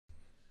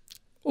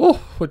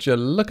Oh, would you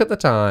look at the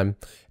time?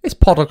 It's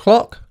pot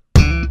o'clock.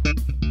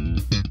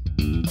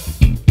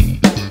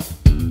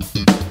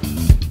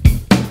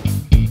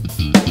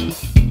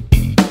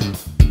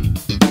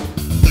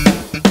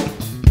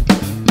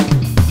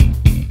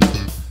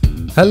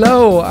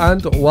 Hello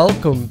and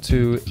welcome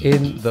to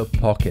In the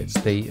Pockets,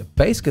 the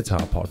bass guitar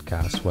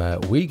podcast where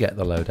we get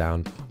the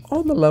lowdown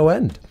on the low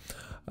end.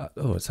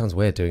 It sounds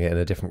weird doing it in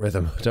a different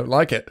rhythm. I don't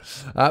like it.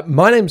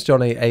 My name's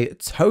Jonny, a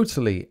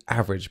totally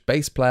average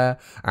bass player,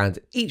 and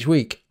each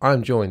week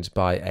I'm joined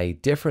by a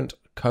different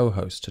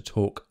co-host to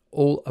talk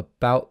all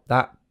about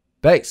that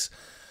bass.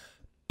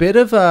 Bit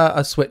of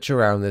a switch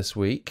around this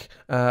week.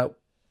 No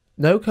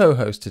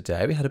co-host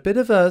today. We had a bit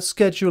of a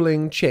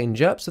scheduling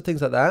change-up, so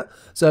things like that.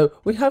 So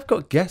we have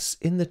got guests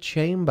in the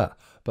chamber,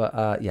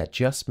 but yeah,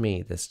 just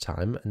me this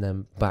time, and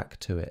then back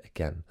to it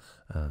again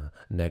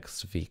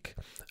next week.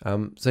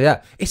 So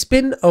yeah, it's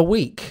been a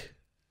week.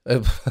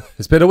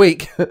 It's been a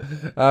week.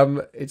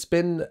 It's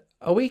been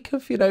a week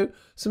of,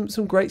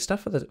 some great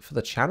stuff for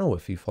the channel.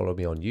 If you follow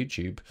me on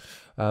YouTube,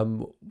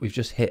 we've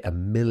just hit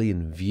 1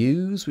 million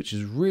views, which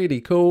is really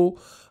cool.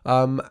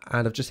 And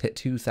I've just hit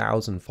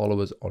 2,000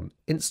 followers on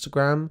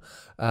Instagram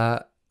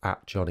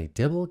at Jonny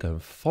Dibble. Go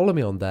and follow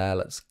me on there.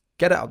 Let's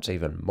get it up to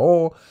even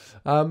more.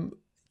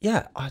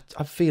 Yeah,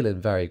 I'm feeling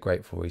very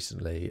grateful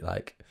recently.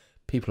 Like,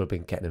 people have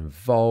been getting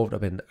involved.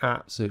 I've been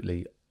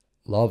absolutely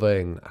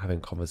loving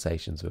having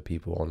conversations with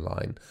people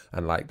online,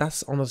 and like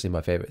that's honestly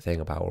my favorite thing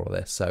about all of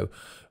this. So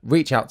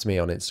reach out to me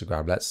on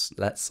Instagram.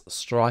 Let's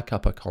strike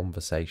up a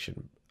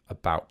conversation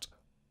about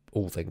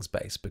all things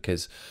bass,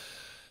 because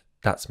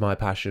that's my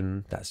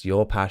passion, that's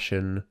your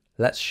passion.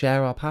 Let's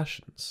share our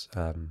passions.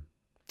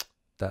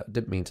 That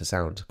didn't mean to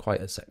sound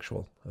quite as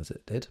sexual as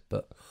it did,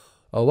 but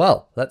oh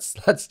well, let's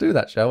do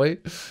that, shall we?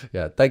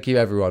 Yeah, thank you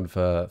everyone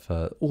for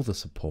all the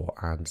support,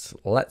 and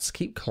let's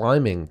keep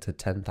climbing to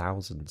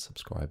 10,000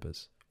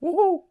 subscribers.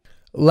 Woohoo!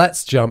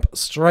 Let's jump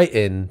straight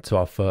into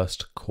our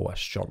first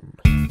question.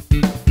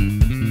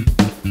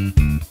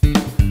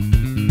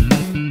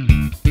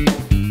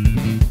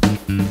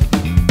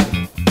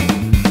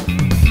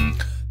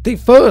 The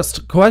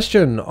first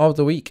question of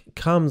the week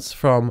comes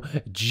from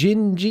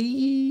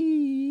Gingy.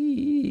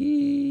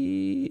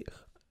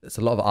 It's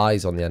a lot of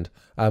I's on the end.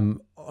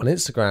 On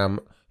Instagram,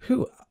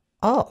 who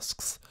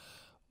asks,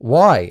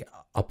 why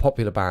are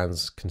popular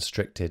bands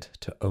constricted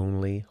to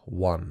only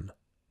one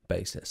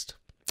bassist?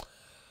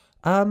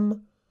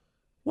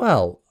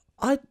 Well,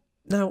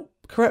 now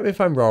correct me if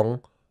I'm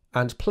wrong,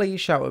 and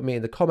please shout at me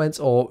in the comments,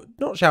 or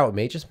not shout at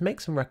me, just make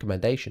some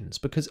recommendations,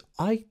 because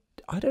I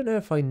don't know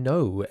if I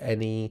know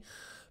any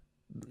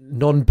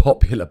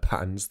non-popular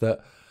bands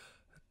that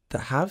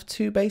have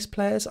two bass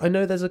players. I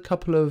know there's a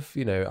couple of,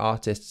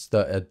 artists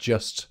that are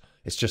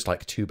it's just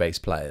like two bass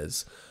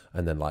players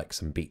and then like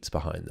some beats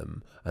behind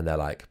them, and they're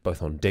like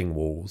both on ding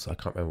walls. I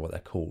can't remember what they're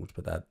called,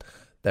 but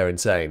they're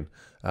insane.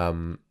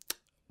 Yeah,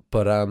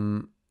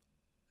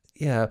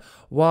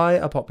 why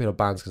are popular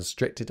bands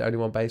constricted to only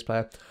one bass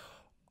player?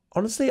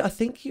 Honestly, I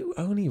think you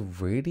only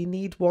really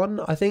need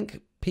one. I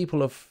think people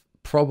have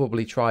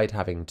probably tried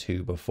having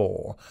two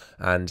before,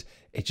 and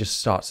it just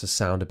starts to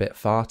sound a bit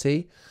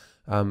farty.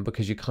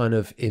 Because you're kind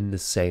of in the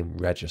same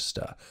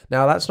register.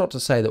 Now, that's not to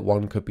say that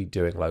one could be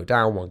doing low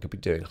down, one could be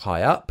doing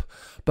high up,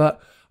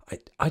 but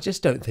I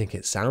just don't think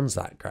it sounds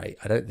that great.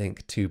 I don't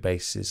think two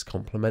basses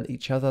complement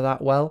each other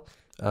that well.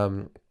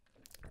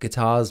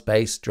 Guitars,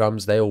 bass,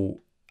 drums, they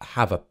all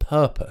have a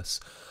purpose,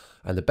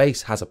 and the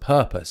bass has a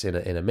purpose in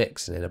a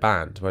mix and in a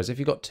band, whereas if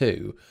you've got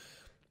two,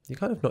 you're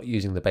kind of not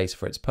using the bass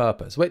for its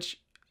purpose,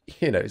 which,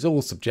 it's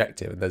all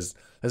subjective, and there's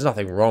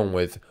nothing wrong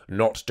with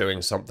not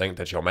doing something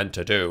that you're meant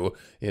to do,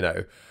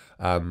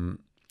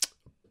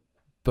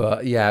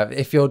 but yeah,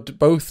 if you're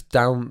both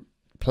down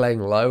playing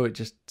low, it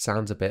just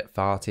sounds a bit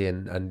farty,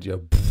 and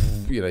you're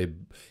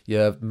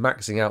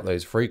maxing out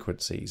those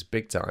frequencies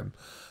big time.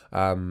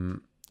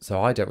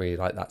 So I don't really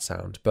like that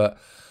sound. But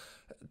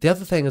the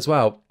other thing as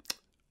well,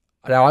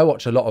 now, I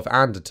watch a lot of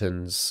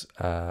Anderton's,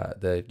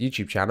 the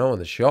YouTube channel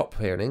and the shop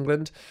here in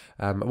England.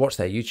 I watch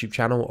their YouTube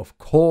channel, of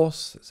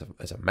course.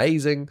 It's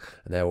amazing,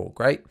 and they're all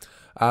great.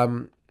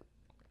 And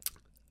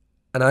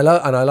I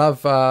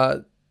love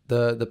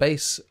the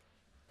bass.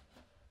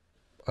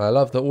 I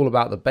love all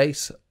about the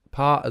bass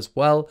part as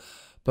well.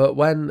 But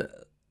when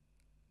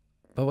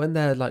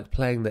they're like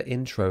playing the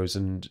intros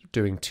and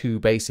doing two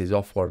basses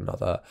off one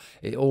another,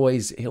 it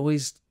always I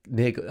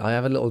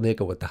have a little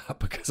niggle with that,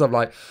 because I'm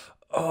like,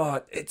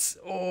 it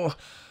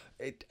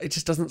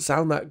just doesn't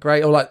sound that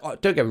great. Or like,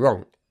 don't get me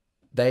wrong,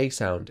 they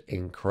sound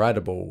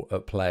incredible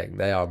at playing.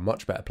 They are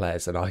much better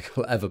players than I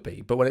will ever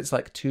be. But when it's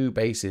like two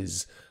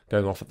basses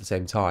going off at the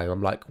same time,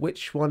 I'm like,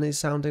 which one is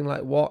sounding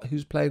like what?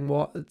 Who's playing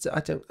what? I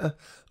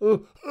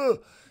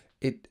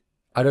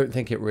don't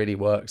think it really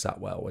works that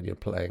well when you're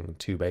playing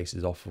two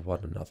basses off of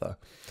one another.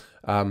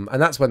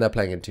 And that's when they're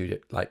playing in two,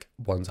 like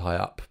one's high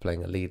up,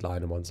 playing a lead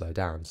line, and one's low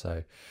down.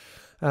 So,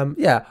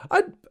 yeah,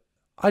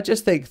 I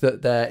just think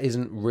that there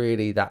isn't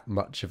really that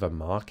much of a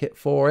market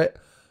for it.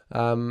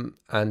 And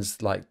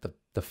like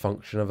the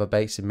function of a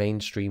bass in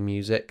mainstream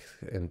music,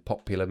 in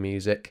popular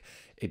music.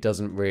 It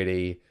doesn't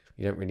really,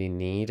 you don't really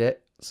need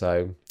it.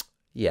 So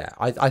yeah,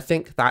 I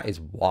think that is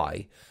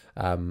why.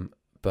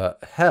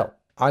 But hell,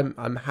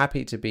 I'm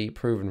happy to be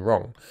proven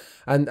wrong.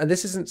 And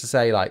this isn't to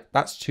say like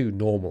that's two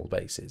normal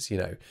basses. You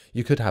know,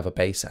 you could have a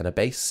bass and a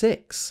bass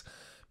 6.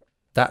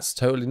 That's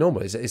totally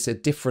normal. It's a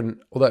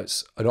different, although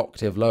it's an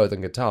octave lower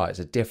than guitar, it's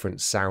a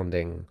different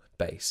sounding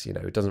bass. You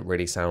know, it doesn't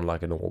really sound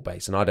like a normal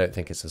bass, and I don't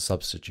think it's a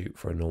substitute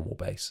for a normal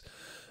bass.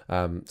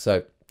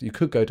 So you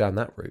could go down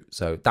that route.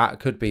 So that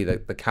could be the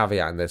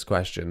caveat in this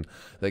question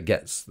that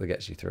gets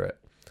you through it.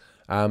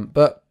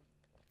 But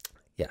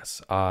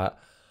yes,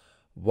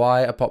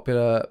 why are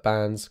popular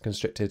bands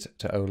constricted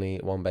to only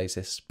one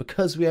bassist?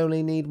 Because we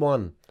only need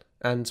one,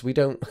 and we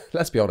don't.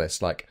 Let's be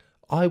honest. Like,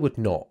 I would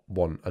not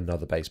want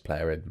another bass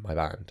player in my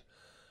band.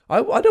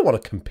 I don't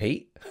want to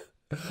compete.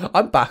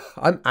 I'm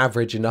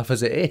average enough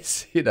as it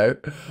is, you know.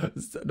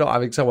 Not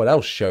having someone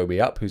else show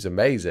me up who's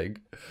amazing.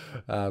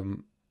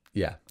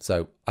 Yeah,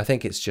 so I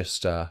think it's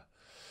just our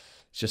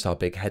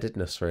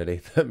big-headedness,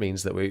 really, that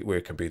means that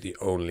we can be the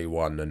only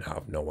one and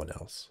have no one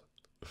else.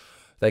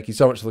 Thank you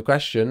so much for the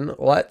question.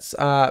 Let's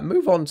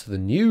move on to the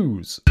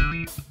news.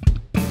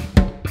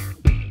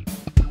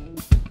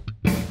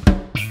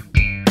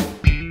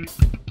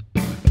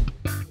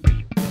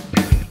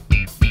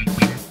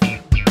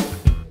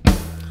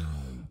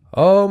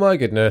 Oh my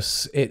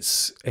goodness,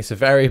 it's a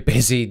very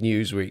busy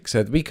news week,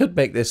 so we could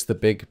make this the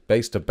big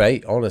bass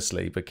debate,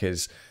 honestly,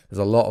 because there's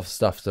a lot of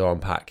stuff to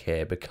unpack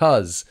here.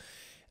 Because,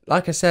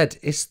 like I said,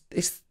 it's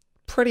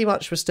pretty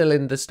much we're still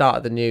in the start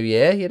of the new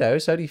year. You know,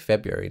 it's only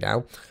February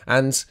now,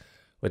 and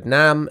with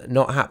NAMM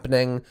not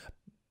happening,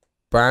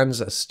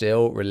 brands are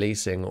still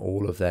releasing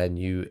all of their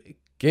new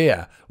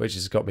gear, which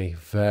has got me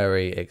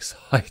very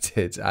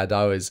excited. And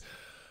I was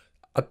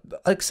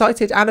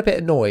excited and a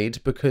bit annoyed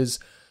because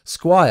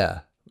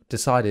Squier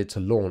decided to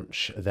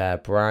launch their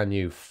brand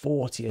new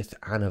 40th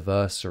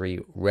anniversary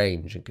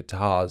range in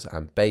guitars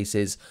and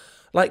basses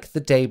like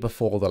the day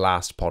before the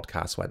last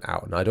podcast went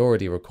out, and I'd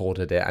already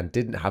recorded it and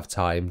didn't have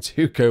time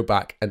to go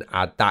back and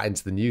add that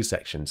into the news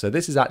section. So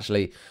this is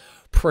actually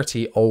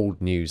pretty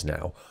old news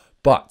now,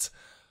 but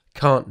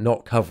can't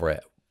not cover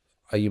it.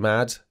 Are you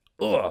mad?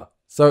 Ugh,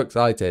 so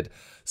excited.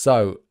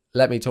 So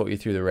let me talk you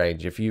through the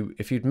range. If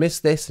you'd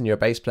missed this and you're a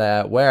bass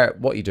player,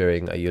 what are you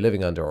doing? Are you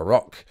living under a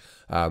rock?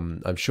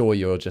 I'm sure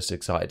you're just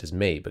excited as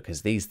me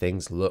because these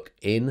things look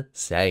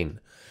insane.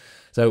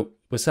 So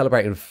we're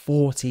celebrating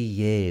 40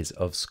 years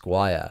of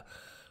Squier,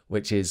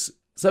 which is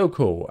so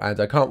cool. And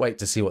I can't wait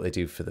to see what they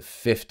do for the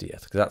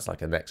 50th, because that's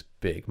like a next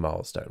big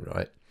milestone,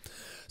 right?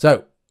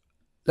 So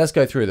let's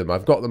go through them.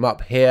 I've got them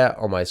up here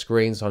on my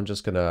screen, so I'm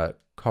just going to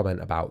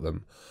comment about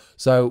them.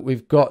 So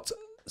we've got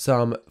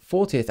some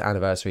 40th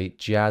anniversary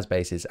jazz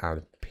basses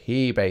and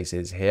P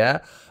basses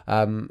here.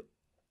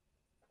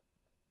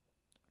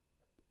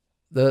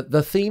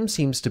 The theme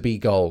seems to be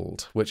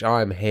gold, which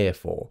I'm here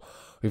for.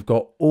 We've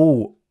got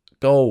all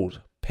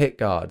gold pick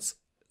guards.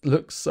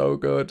 Looks so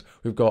good.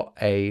 We've got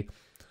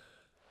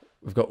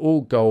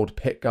all gold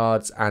pick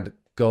guards and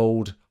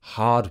gold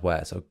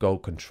hardware, so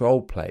gold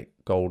control plate,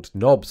 gold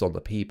knobs on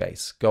the P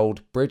bass,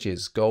 gold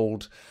bridges,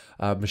 gold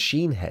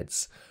machine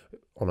heads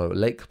on a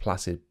Lake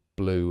Placid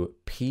blue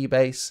P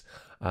bass,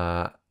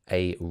 a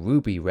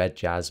ruby red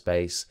jazz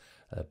bass,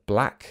 a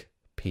black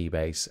P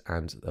bass,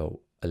 and the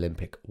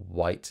Olympic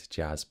white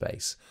jazz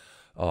bass.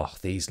 Oh,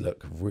 these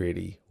look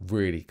really,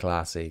 really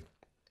classy.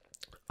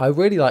 I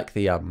really like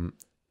the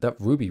that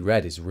ruby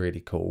red is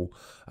really cool.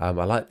 I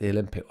like the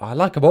Olympic. I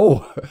like them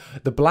all.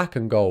 The black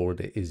and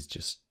gold is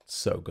just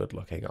so good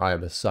looking. I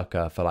am a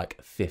sucker for like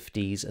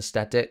 50s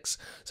aesthetics.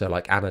 So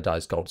like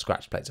anodized gold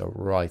scratch plates are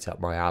right up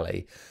my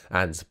alley,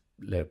 and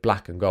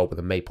black and gold with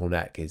a maple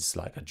neck is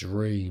like a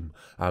dream.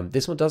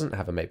 This one doesn't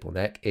have a maple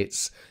neck.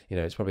 It's, you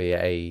know, it's probably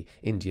a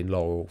Indian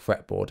laurel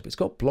fretboard, but it's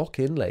got block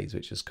inlays,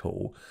 which is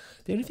cool.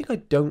 The only thing I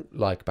don't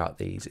like about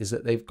these is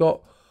that they've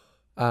got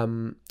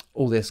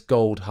all this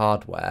gold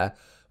hardware,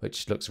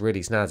 which looks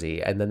really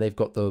snazzy, and then they've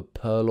got the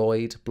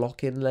pearloid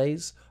block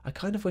inlays. I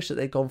kind of wish that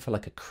they'd gone for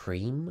like a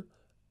cream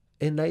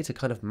inlay to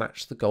kind of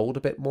match the gold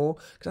a bit more,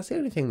 because that's the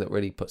only thing that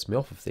really puts me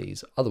off of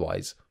these.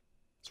 Otherwise,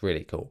 it's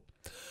really cool.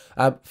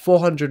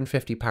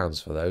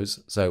 £450 for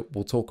those, so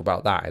we'll talk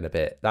about that in a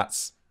bit.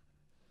 That's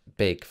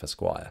big for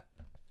Squier.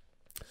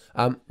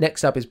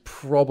 Next up is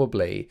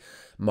probably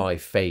my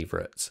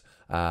favourite,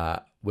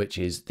 which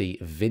is the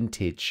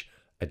vintage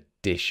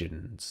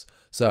editions.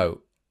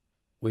 So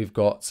we've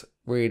got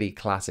really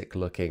classic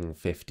looking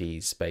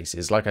 50s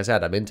basses. Like I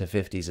said, I'm into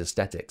 50s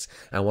aesthetics,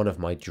 and one of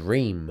my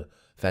dream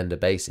Fender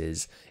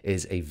basses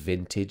is a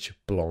vintage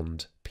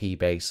blonde P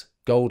bass,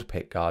 gold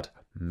pickguard,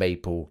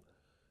 maple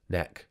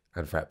neck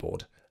and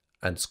fretboard,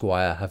 and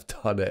Squier have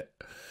done it.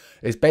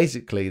 It's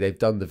basically, they've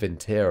done the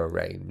Vintera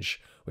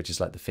range, which is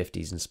like the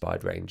 50s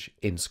inspired range,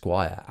 in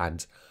Squier,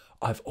 and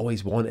I've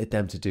always wanted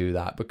them to do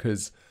that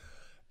because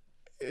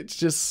it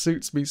just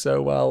suits me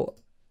so well,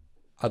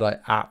 and I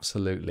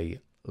absolutely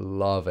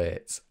love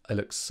it. It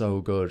looks so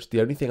good.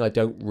 The only thing I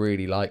don't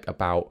really like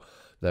about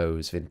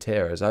those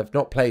Vinteras. I've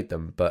not played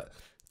them, but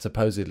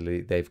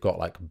supposedly they've got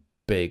like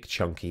big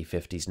chunky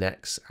 50s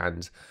necks,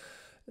 and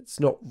it's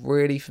not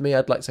really for me.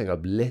 I'd like something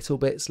a little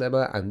bit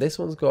slimmer, and this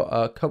one's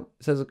got it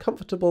says a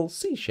comfortable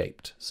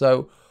C-shaped,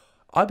 so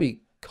I'd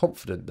be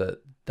confident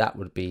that that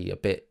would be a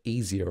bit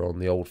easier on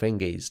the old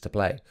fingies to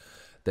play.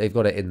 They've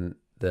got it in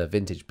the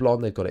vintage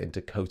blonde, they've got it in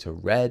Dakota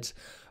red.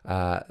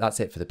 That's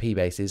it for the P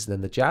basses. And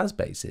then the jazz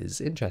basses,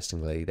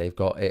 interestingly, they've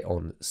got it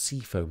on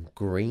seafoam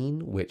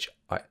green, which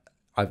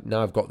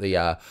I've got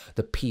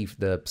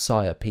the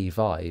Sire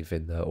P5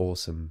 in the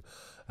awesome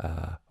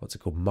what's it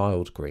called,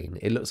 mild green.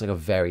 It looks like a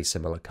very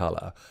similar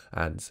color,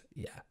 and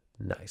yeah,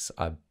 nice.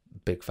 I'm a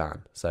big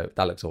fan, so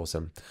that looks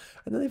awesome.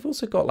 And then they've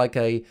also got like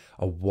a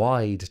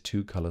wide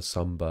 2-color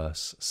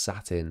sunburst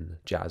satin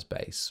jazz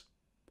bass,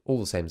 all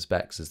the same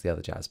specs as the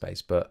other jazz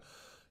bass, but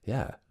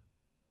yeah,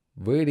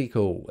 really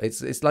cool.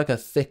 It's like a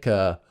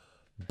thicker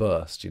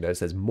burst, you know,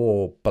 so there's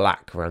more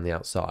black around the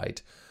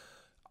outside.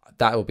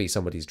 That will be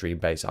somebody's dream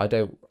bass. I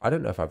don't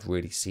know if I've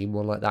really seen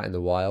one like that in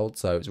the wild,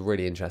 so it's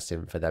really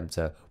interesting for them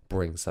to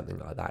bring something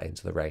like that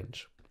into the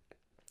range.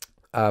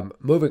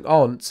 Moving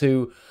on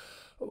to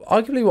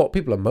arguably what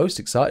people are most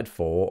excited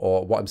for,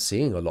 or what I'm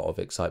seeing a lot of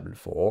excitement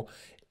for,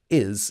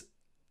 is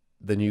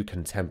the new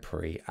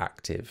contemporary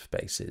active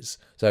basses.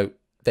 So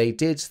they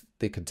did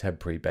the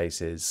contemporary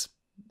basses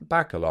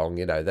back along,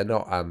 you know, they're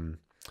not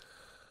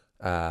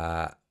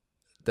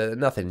they're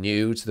nothing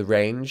new to the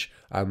range,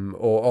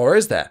 or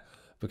is there?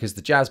 Because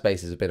the jazz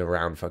basses have been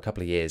around for a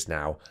couple of years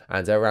now,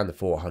 and they're around the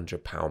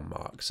 £400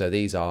 mark. So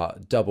these are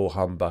double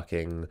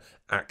humbucking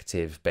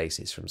active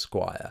basses from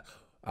Squier,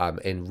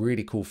 in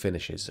really cool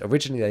finishes.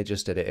 Originally, they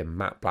just did it in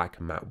matte black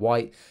and matte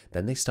white.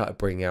 Then they started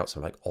bringing out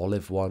some like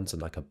olive ones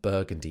and like a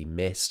burgundy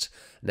mist.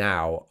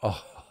 Now,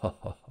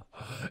 oh,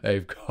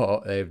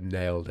 they've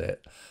nailed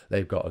it.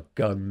 They've got a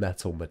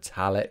gunmetal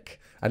metallic,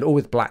 and all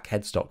with black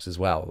headstocks as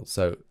well.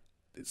 So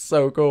it's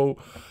so cool.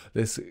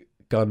 This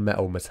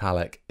gunmetal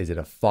metallic is in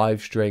a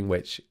 5-string,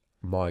 which,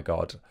 my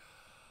God,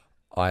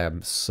 I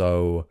am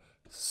so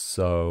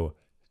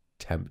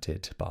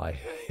tempted by.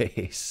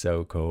 It's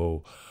so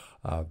cool.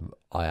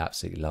 I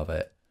absolutely love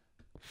it.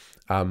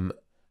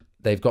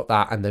 They've got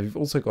that, and they've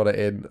also got it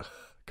in, I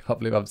can't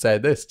believe I'm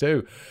saying this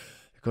too,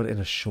 they've got it in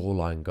a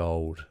shoreline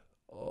gold.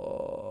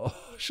 Oh,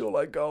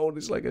 shoreline gold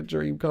is like a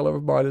dream color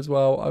of mine as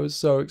well. I was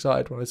so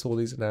excited when I saw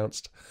these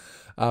announced.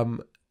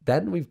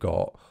 Then we've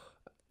got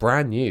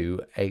brand new,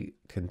 a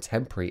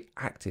contemporary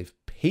active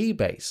P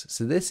bass.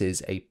 So this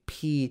is a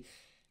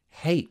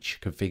PH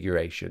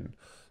configuration.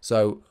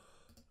 So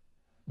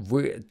have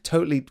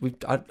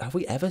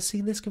we ever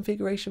seen this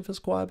configuration for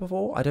Squier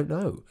before? I don't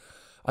know.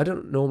 I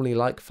don't normally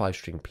like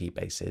 5-string P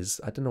basses.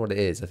 I don't know what it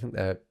is. I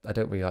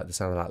don't really like the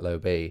sound of that low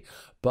B,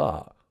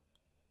 but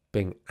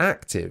being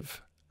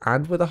active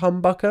and with a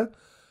humbucker,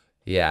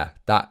 yeah,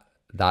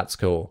 that's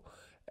cool.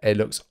 It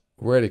looks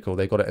really cool.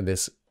 They got it in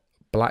this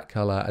black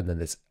color, and then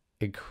this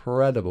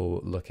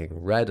incredible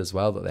looking red as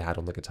well that they had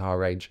on the guitar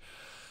range.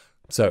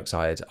 So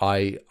excited.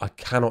 I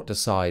cannot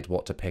decide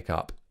what to pick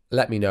up.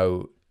 Let me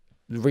know.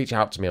 Reach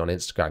out to me on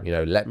Instagram, you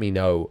know, let me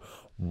know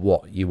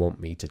what you want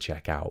me to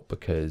check out,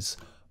 because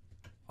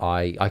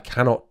I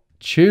cannot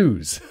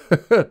choose.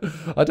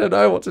 I don't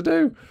know what to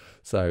do.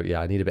 So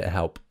yeah, I need a bit of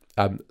help.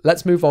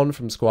 Let's move on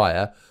from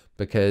Squier,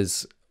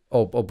 because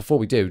or before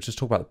we do, just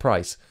talk about the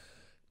price.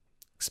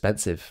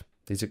 Expensive.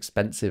 These are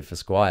expensive for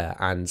Squier,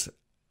 and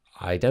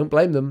I don't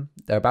blame them.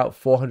 They're about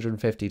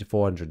 450 to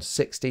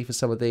 460 for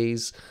some of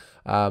these.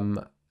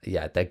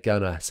 Yeah, they're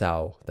gonna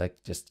sell. They're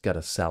just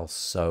gonna sell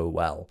so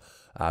well.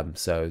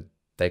 So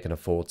they can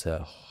afford to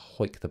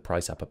hike the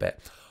price up a bit.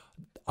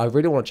 I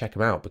really want to check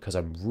them out because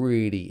I'm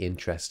really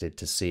interested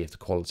to see if the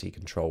quality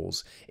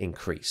controls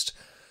increased.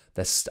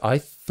 I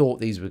thought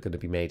these were going to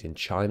be made in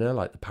China,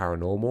 like the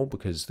Paranormal,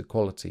 because the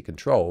quality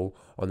control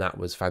on that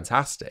was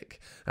fantastic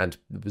and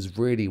it was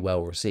really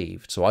well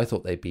received. So I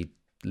thought they'd be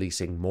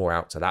leasing more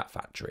out to that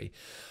factory,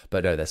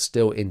 but no, they're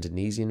still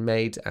Indonesian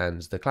made.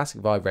 And the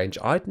Classic Vibe range,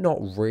 I'd not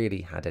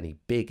really had any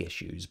big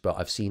issues, but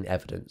I've seen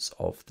evidence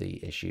of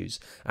the issues,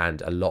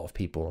 and a lot of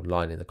people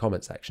online in the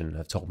comment section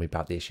have told me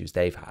about the issues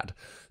they've had.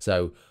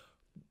 So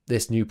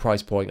this new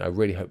price point, I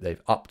really hope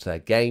they've upped their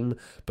game,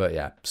 but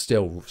yeah,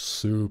 still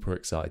super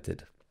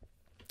excited.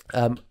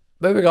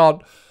 Moving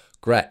on,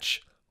 Gretsch,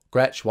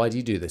 why do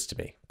you do this to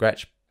me?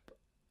 Gretsch,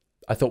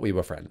 I thought we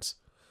were friends.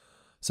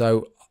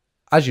 So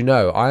as you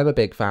know, I am a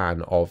big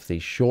fan of the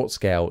short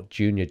scale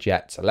Junior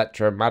Jets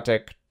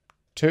Electromatic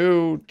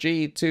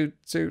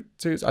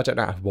 2G222. I don't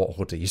know what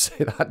order you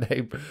say that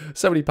name.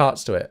 So many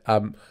parts to it.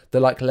 They're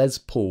like Les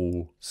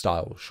Paul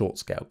style short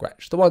scale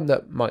Gretsch, the one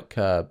that Mike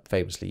Kerr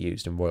famously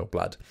used in Royal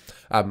Blood.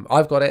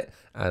 I've got it,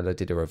 and I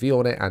did a review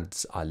on it, and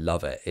I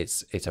love it.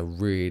 It's a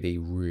really,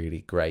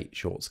 really great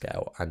short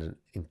scale, and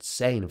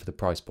insane for the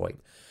price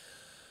point.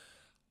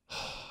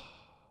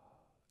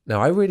 Now,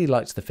 I really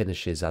liked the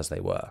finishes as they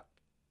were.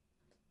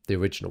 The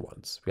original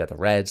ones. We had the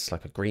reds,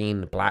 like a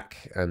green,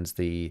 black, and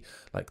the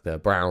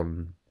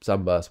brown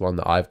sunburst one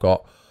that I've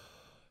got.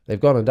 They've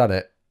gone and done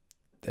it.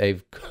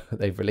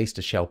 they've released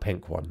a shell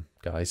pink one,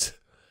 guys.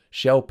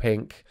 Shell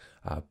pink,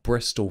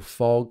 Bristol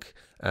fog,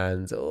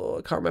 and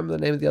I can't remember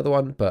the name of the other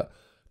one, but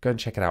go and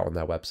check it out on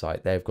their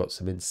website. They've got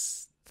some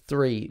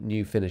 3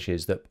 new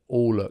finishes that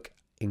all look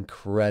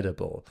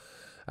incredible.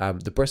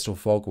 The Bristol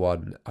fog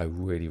one I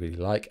really, really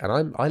like,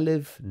 and I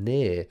live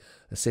near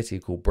a city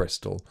called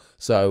Bristol,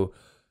 so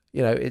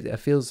you know it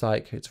feels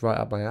like it's right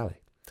up my alley.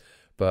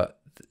 But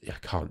I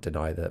can't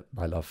deny that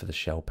my love for the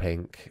shell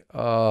pink.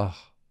 Oh,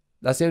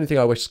 that's the only thing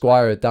I wish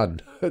Squier had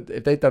done.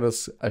 If they'd done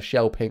a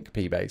shell pink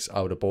P bass,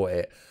 I would have bought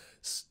it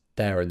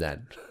there and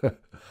then. But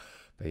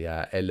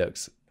yeah, it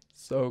looks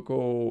so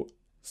cool,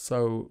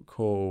 so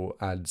cool.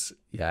 And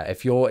yeah,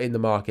 if you're in the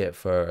market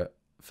for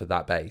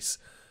that bass,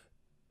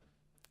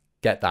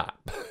 get that.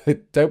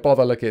 Don't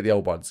bother looking at the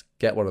old ones.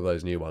 Get one of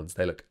those new ones.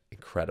 They look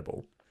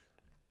incredible.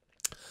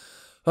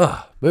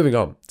 Moving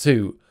on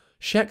to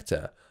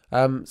Schecter.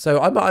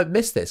 So I might have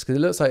missed this because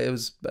it looks like it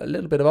was a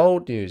little bit of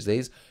old news.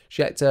 These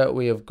Schecter,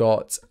 we have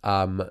got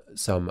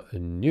some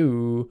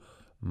new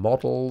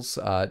models.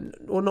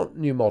 Well, not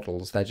new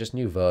models, they're just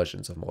new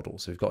versions of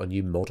models. So we've got a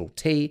new Model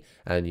T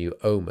and a new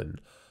Omen,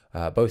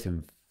 both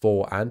in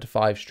 4 and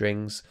 5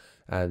 strings.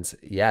 And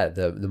yeah,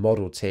 the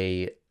Model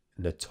T,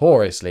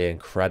 notoriously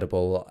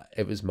incredible.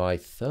 It was my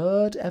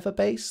 3rd ever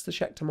bass, the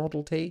Schecter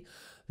Model T,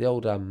 the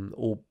old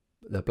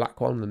the black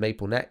one, the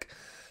maple neck,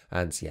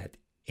 and yeah,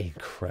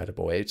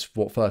 incredible. It's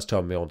what first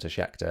turned me on to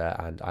Schecter,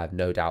 and I have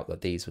no doubt that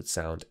these would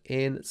sound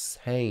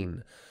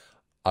insane.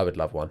 I would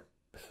love one.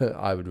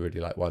 I would really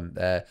like one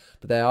there,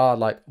 but they are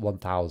like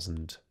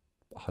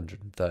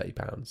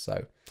 £1,130,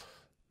 so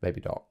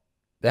maybe not.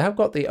 They have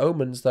got the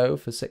Omens though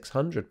for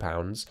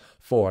 £600,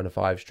 4 and a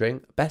 5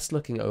 string. Best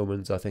looking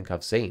Omens I think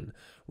I've seen.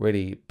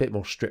 Really a bit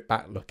more stripped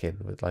back looking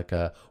with like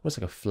almost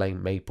like a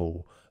flame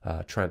maple,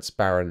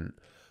 transparent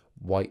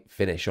white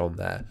finish on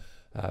there.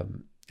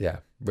 Yeah,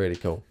 really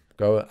cool.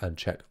 Go and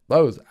check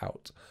those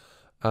out.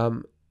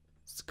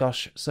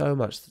 Gosh, so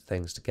much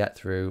things to get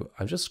through.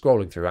 I'm just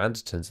scrolling through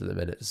Andertons at the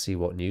minute to see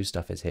what new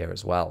stuff is here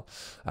as well.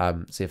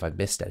 See if I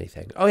missed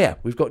anything. Oh yeah,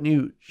 we've got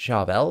new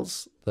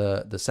Charvels,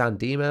 the San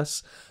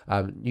Dimas,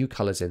 new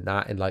colours in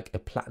that, in like a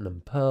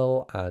platinum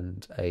pearl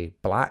and a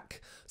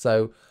black.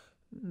 So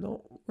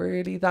not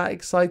really that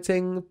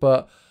exciting,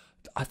 but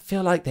I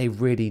feel like they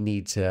really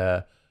need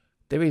to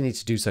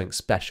do something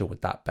special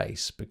with that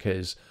bass,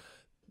 because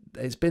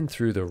it's been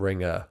through the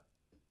ringer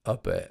a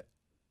bit.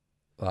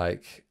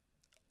 Like,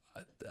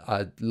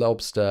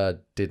 Lobster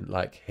didn't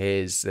like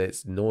his.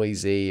 It's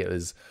noisy. It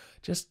was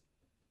just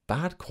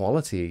bad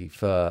quality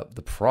for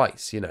the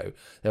price. You know,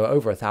 they were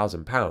over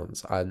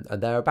 £1,000,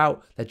 and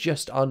they're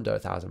just under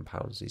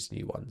 £1,000, these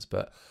new ones.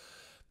 But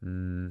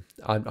I'm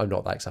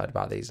not that excited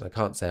about these, and I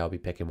can't say I'll be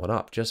picking one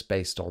up just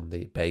based on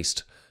the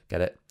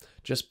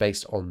just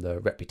based on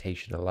the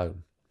reputation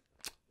alone.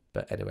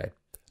 But anyway.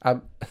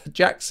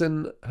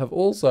 Jackson have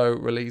also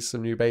released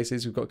some new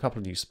basses. We've got a couple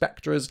of new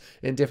Spectras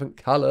in different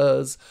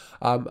colours,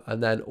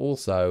 and then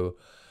also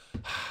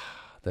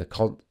the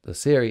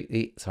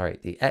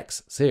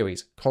X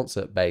series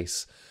concert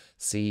bass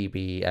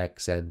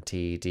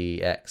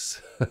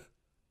CBXNTDX.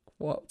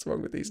 What's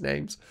wrong with these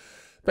names?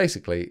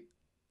 Basically,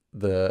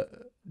 the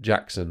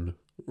Jackson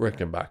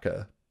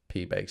Rickenbacker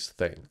P bass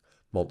thing,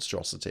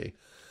 monstrosity.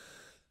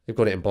 They've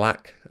got it in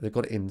black. They've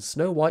got it in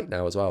snow white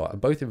now as well, and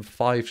both in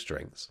 5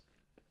 strings.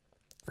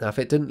 Now, if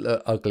it didn't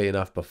look ugly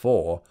enough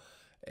before,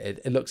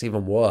 it looks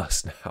even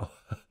worse now.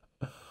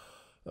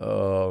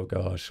 Oh,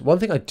 gosh. One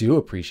thing I do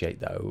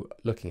appreciate, though,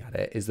 looking at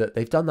it, is that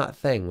they've done that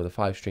thing with a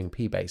 5-string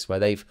P bass where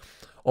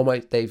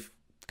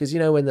because you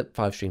know when the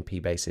 5-string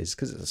P bass is,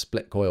 because it's a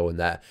split coil in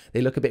there,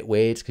 they look a bit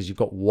weird because you've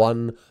got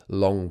one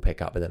long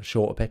pickup and then a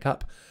shorter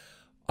pickup.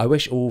 I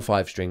wish all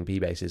 5-string P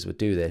basses would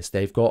do this.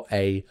 They've got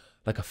a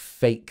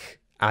fake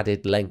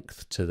added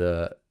length to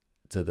the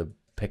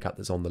pickup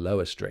that's on the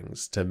lower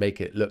strings to make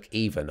it look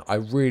even. I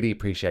really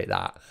appreciate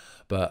that,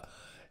 but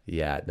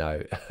yeah,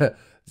 no,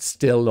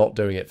 still not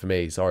doing it for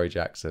me. Sorry,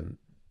 Jackson,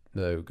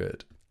 no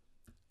good.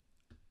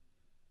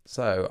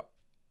 So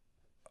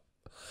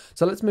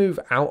let's move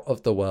out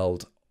of the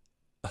world.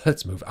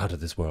 Let's move out of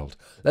this world.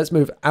 Let's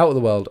move out of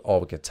the world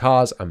of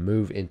guitars and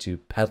move into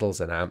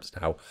pedals and amps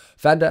now.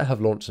 Fender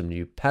have launched some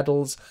new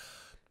pedals.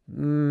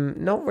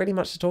 Not really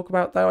much to talk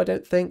about though. I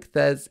don't think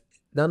there's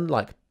none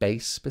like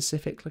bass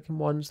specific looking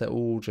ones. They're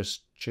all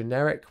just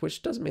generic,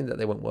 which doesn't mean that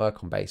they won't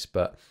work on bass,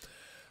 but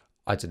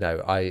I don't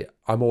know.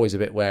 I'm always a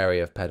bit wary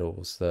of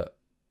pedals that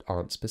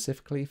aren't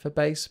specifically for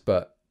bass,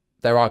 but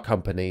there are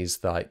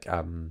companies like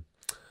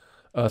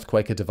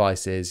Earthquaker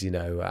Devices, you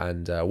know,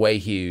 and Way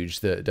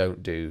Huge that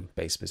don't do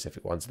bass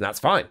specific ones, and that's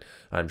fine.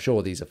 I'm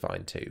sure these are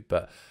fine too,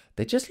 but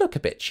they just look a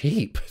bit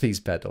cheap, these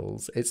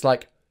pedals. It's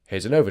like,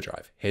 here's an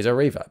overdrive, here's a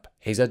reverb,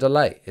 here's a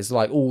delay. It's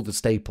like all the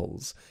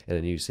staples in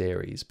a new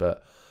series.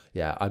 But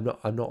yeah, I'm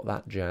not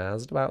that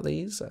jazzed about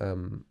these.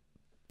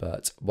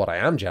 But what I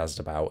am jazzed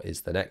about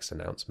is the next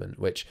announcement,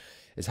 which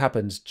has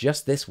happened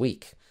just this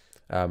week.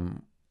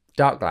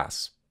 Dark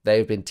Glass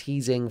they've been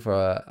teasing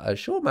for a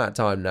short amount of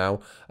time now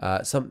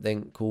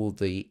something called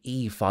the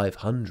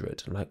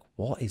E500. I'm like,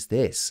 what is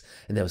this?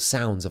 And there were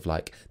sounds of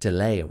like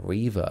delay and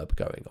reverb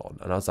going on.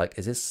 And I was like,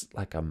 is this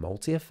like a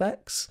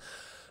multi-effects?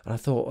 And I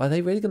thought, are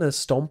they really going to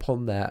stomp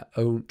on their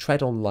own,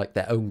 tread on like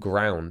their own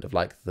ground of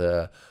like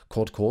the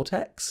Quad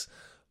Cortex?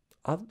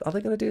 Are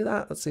they going to do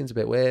that? That seems a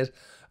bit weird.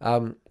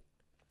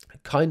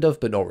 Kind of,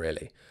 but not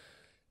really.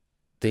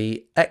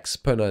 The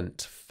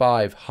Exponent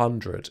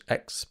 500,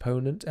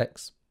 Exponent,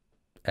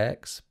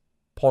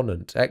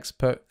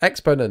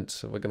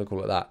 we're going to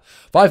call it that.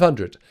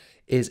 500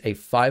 is a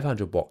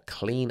 500 watt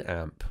clean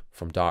amp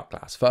from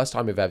Darkglass. First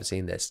time we've ever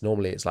seen this.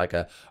 Normally it's like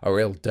a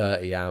real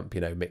dirty amp,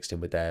 you know, mixed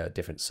in with their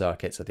different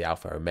circuits of the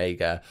Alpha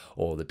Omega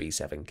or the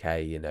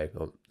B7K, you know,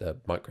 or the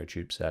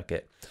microtube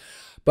circuit.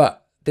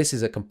 But this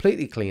is a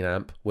completely clean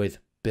amp with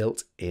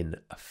built-in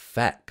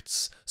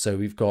effects. So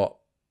we've got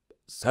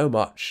so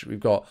much. We've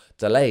got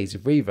delays,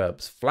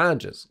 reverbs,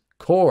 flanges,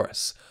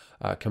 chorus,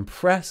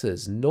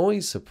 compressors,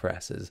 noise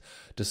suppressors,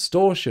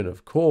 distortion,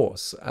 of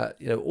course,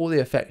 you know, all the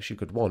effects you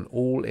could want,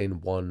 all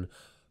in one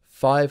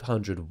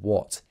 500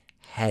 watt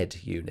head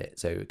unit.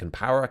 So it can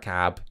power a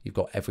cab. You've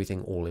got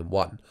everything all in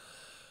one.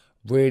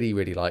 Really,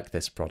 really like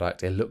this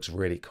product. It looks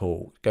really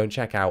cool. Go and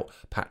check out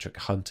Patrick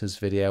Hunter's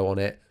video on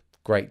it.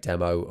 Great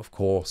demo, of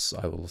course.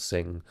 I will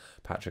sing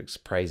Patrick's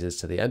praises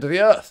to the end of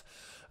the earth.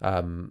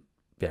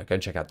 Yeah, go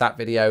and check out that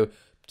video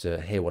to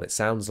hear what it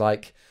sounds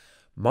like.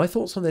 My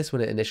thoughts on this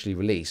when it initially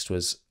released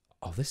was,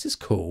 oh, this is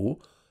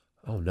cool.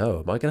 Oh no,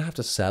 am I going to have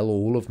to sell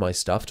all of my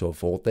stuff to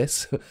afford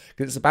this? Because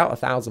it's about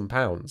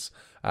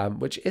 £1,000,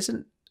 which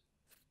isn't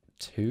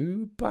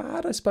too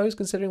bad, I suppose,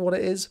 considering what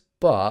it is.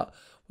 But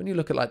when you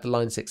look at like the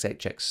Line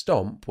 6HX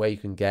Stomp, where you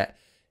can get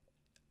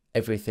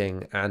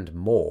everything and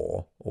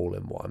more all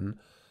in one,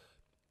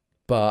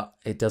 but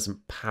it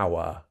doesn't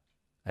power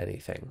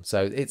anything.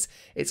 So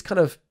it's kind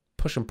of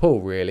push and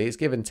pull, really. It's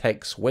give and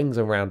take, swings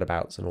and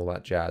roundabouts and all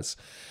that jazz.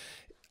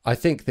 I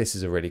think this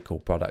is a really cool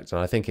product,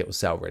 and I think it will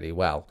sell really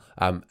well.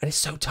 And it's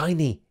so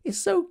tiny. It's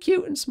so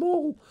cute and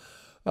small.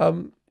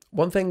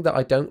 One thing that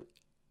I don't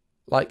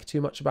like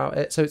too much about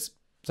it, so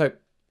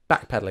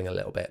backpedaling a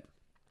little bit.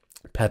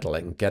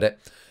 Pedaling, get it?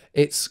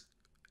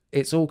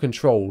 It's all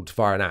controlled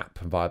via an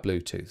app and via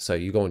Bluetooth. So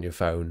you go on your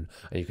phone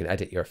and you can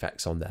edit your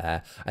effects on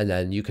there, and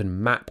then you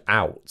can map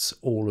out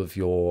all of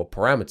your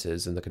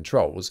parameters and the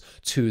controls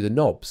to the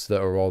knobs that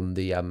are on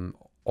the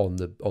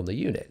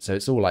unit. So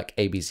it's all like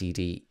A, B, C,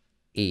 D,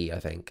 E, I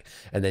think,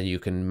 and then you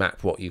can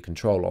map what you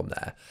control on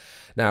there.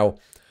 Now,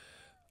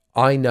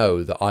 I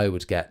know that I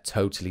would get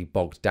totally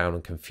bogged down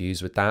and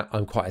confused with that.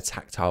 I'm quite a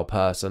tactile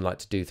person, like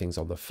to do things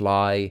on the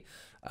fly.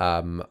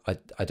 I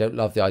don't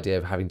love the idea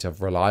of having to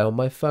rely on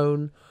my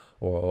phone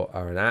or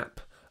an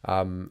app,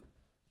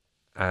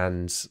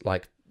 and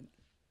like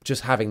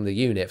just having the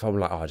unit. If I'm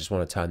like, oh, I just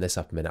want to turn this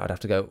up a minute, I'd have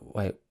to go,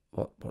 wait,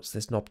 what's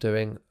this knob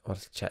doing? I'll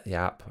have to check the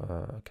app.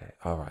 Okay,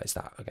 all right, it's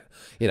that. Okay,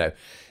 you know,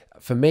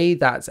 for me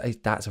that's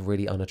a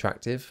really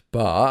unattractive,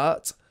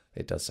 but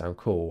it does sound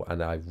cool,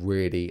 and I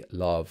really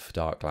love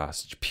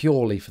Darkglass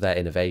purely for their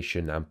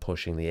innovation and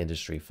pushing the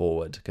industry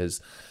forward,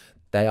 because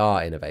they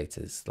are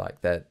innovators. Like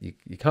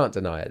you can't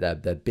deny it.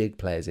 They're big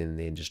players in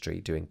the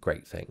industry doing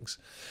great things.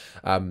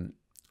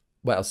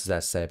 What else is there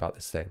to say about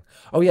this thing?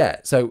 Oh yeah,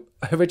 so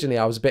originally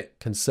I was a bit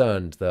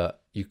concerned that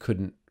you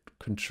couldn't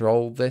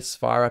control this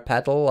via a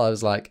pedal. I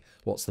was like,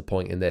 what's the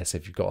point in this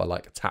if you've got to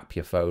like tap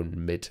your phone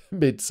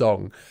mid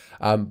song?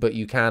 But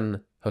you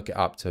can hook it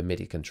up to a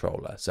MIDI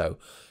controller. So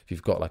if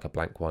you've got like a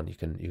blank one, you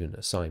can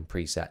assign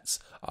presets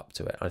up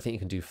to it. I think you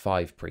can do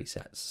 5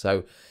 presets.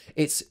 So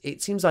it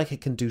seems like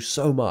it can do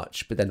so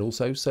much, but then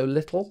also so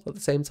little at the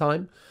same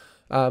time.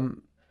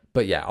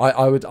 But yeah,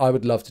 I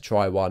would love to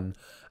try one.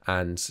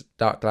 And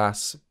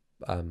Darkglass,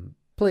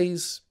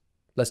 please,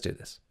 let's do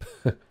this.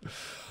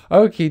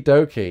 Okie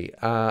dokie.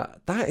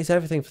 That is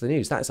everything for the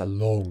news. That is a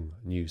long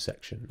news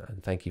section,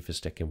 and thank you for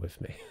sticking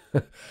with me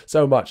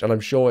so much. And I'm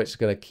sure it's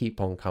going to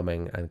keep on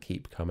coming and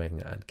keep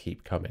coming and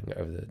keep coming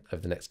over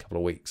the next couple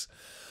of weeks.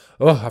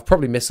 Oh, I've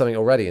probably missed something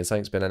already, and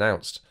something's been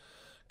announced.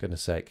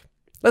 Goodness sake.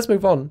 Let's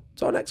move on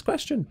to our next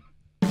question.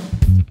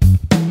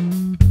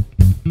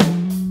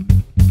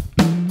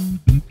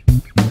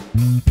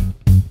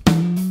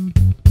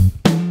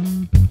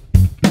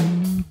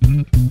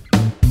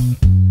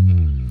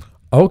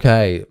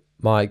 Okay,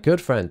 my good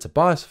friend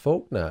Tobias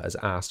Faulkner has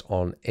asked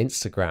on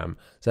Instagram,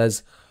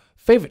 says,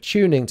 favourite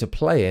tuning to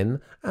play in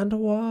and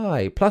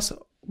why? Plus,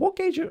 what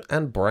gauge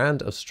and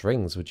brand of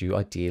strings would you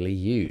ideally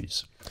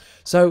use?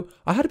 So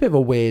I had a bit of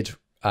a weird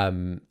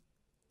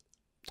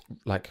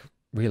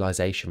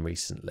realization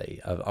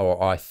recently,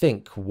 or I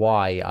think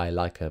why I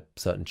like a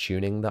certain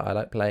tuning that I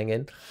like playing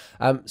in.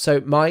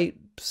 So my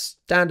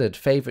standard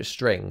favorite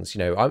strings, you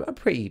know, I'm a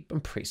pretty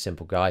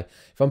simple guy.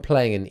 If I'm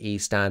playing in E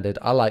standard,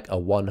 I like a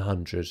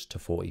 100 to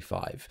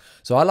 45.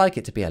 So I like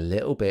it to be a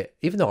little bit,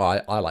 even though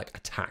I like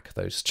attack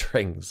those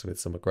strings with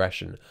some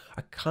aggression,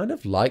 I kind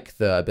of like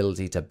the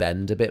ability to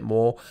bend a bit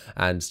more,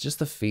 and just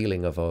the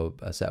feeling of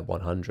a set of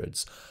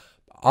 100s.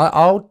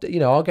 I'll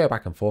I'll go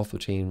back and forth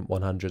between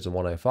 100s and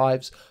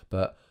 105s,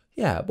 but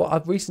yeah, well,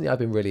 I've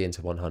been really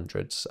into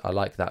 100s. I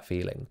like that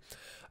feeling.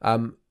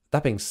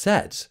 That being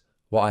said,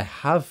 what I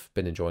have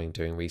been enjoying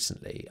doing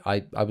recently,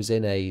 I was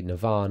in a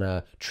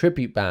Nirvana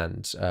tribute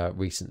band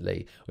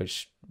recently,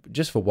 which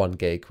just for one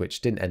gig,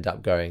 which didn't end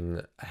up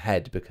going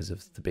ahead because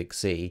of the big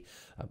C,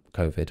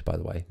 COVID, by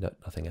the way,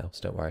 nothing else,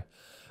 don't worry.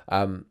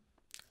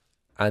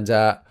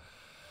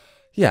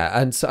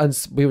 Yeah,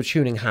 and we were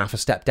tuning half a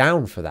step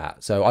down for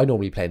that. So I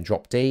normally play in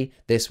drop D.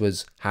 This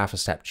was half a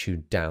step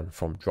tuned down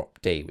from drop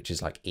D, which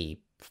is like E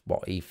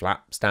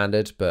flat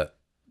standard, but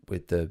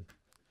with the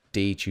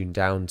D tuned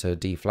down to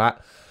D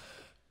flat.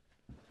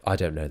 I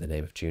don't know the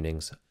name of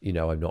tunings.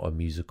 I'm not a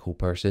musical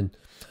person.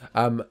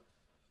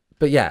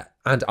 But yeah,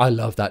 and I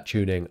love that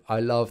tuning.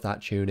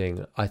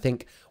 I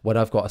think when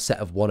I've got a set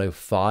of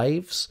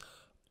 105s,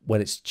 when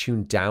it's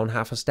tuned down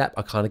half a step,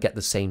 I kind of get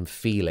the same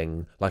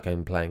feeling like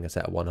I'm playing a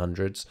set of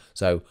 100s.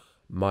 So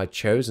my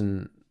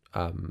chosen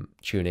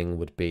tuning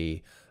would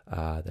be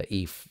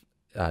the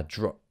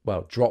drop.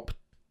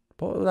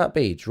 What would that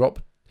be? Drop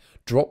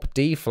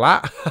D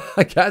flat,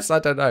 I guess. I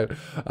don't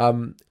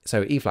know.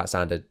 So E flat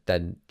standard,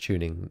 then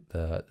tuning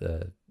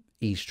the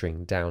E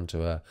string down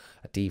to a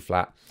D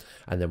flat,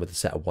 and then with a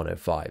set of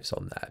 105s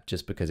on there,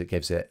 just because it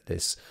gives it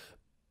this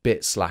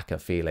bit slacker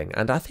feeling.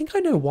 And I think I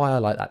know why I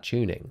like that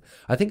tuning.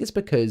 I think it's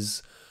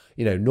because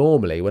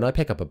normally when I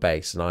pick up a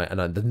bass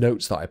and the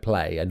notes that I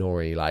play are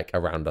normally like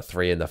around the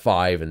 3 and the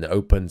 5 and the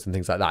opens and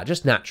things like that,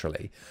 just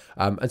naturally.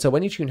 And so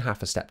when you tune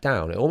half a step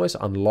down, it almost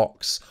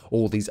unlocks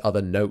all these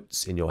other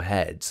notes in your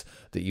head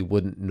that you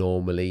wouldn't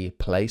normally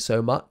play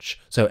so much.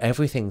 So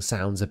everything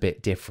sounds a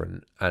bit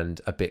different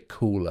and a bit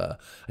cooler.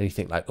 And you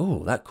think like,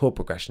 oh, that chord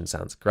progression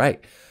sounds great.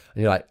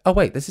 And you're like, oh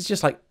wait, this is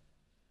just like,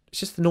 it's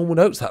just the normal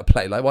notes that I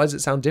play. Like, why does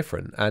it sound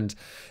different? And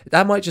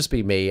that might just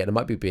be me, and it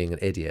might be being an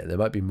idiot. There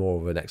might be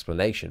more of an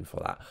explanation for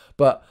that.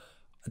 But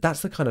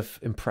that's the kind of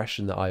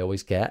impression that I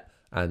always get.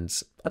 And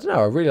I don't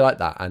know, I really like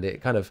that. And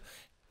it kind of,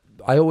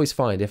 I always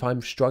find if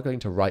I'm struggling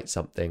to write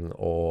something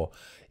or,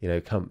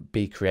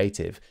 be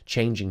creative,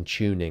 changing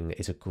tuning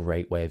is a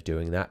great way of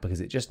doing that,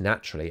 because it just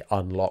naturally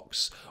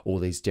unlocks all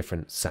these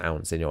different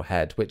sounds in your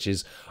head, which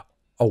is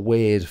a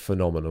weird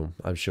phenomenon,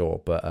 I'm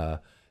sure.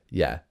 But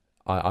yeah.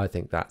 I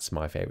think that's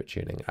my favorite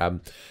tuning,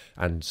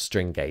 and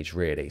string gauge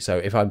really. So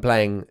if I'm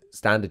playing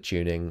standard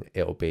tuning,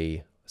 it'll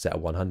be a set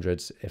of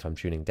 100s. If I'm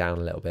tuning down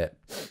a little bit,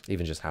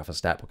 even just half a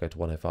step, I'll go to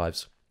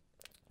 105s.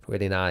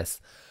 Really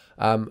nice.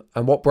 And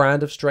what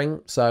brand of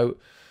string? So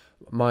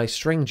my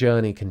string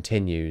journey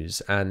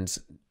continues, and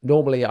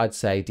normally I'd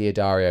say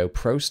Diodario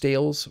Pro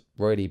Steels,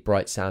 really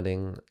bright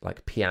sounding,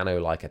 like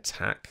piano-like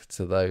attack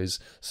to those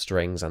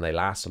strings, and they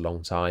last a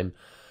long time.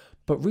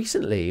 But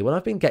recently, when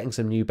I've been getting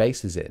some new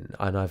basses in,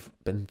 and I've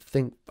been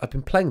playing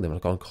them, and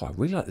I've gone, God, I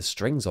really like the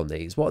strings on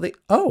these. What are they?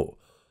 Oh,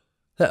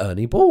 they're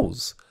Ernie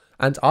Balls.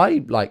 And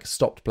I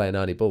stopped playing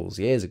Ernie Balls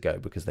years ago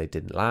because they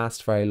didn't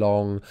last very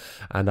long.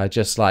 And I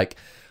just I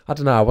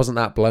don't know, I wasn't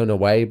that blown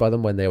away by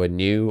them when they were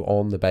new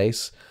on the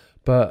bass.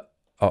 But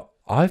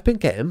I've been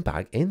getting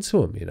back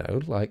into them,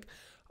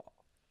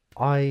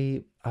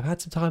 I've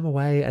had some time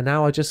away, and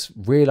now I just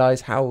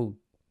realize how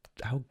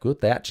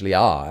good they actually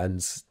are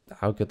and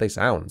how good they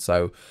sound.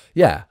 So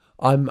yeah,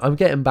 I'm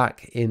getting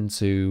back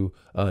into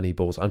Ernie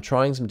Balls. I'm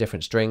trying some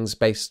different strings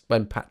based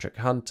when Patrick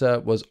Hunter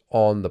was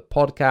on the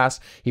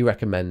podcast. He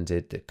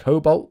recommended the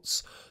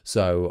Cobalts,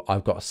 so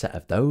I've got a set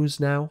of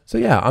those now. So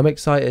yeah, I'm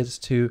excited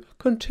to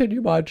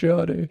continue my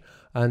journey,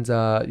 and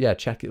yeah,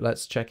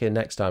 let's check in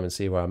next time and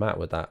see where I'm at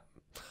with that.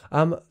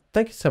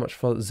 Thank you so much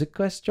for the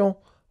question.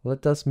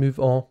 Let us move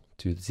on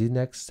to the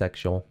next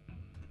section.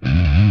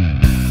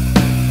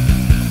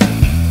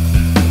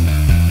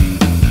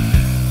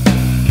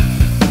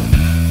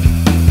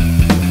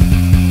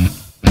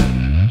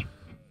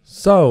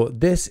 So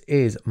this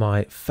is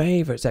my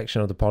favorite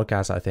section of the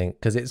podcast, I think,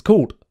 because it's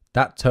called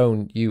That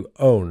Tone You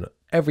Own.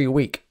 Every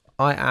week,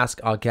 I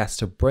ask our guests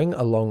to bring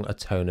along a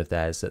tone of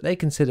theirs that they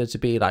consider to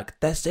be like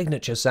their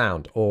signature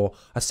sound, or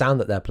a sound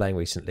that they're playing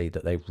recently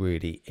that they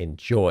really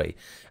enjoy.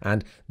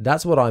 And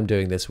that's what I'm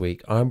doing this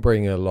week. I'm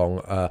bringing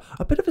along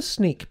a bit of a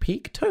sneak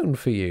peek tone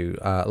for you,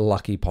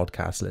 lucky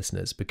podcast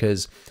listeners,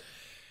 because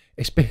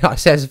it's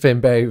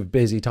been very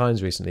busy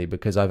times recently,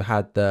 because I've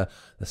had the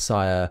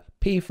Squier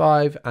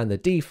P5 and the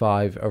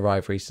D5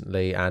 arrive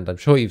recently, and I'm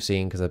sure you've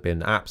seen, because I've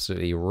been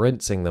absolutely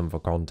rinsing them for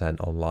content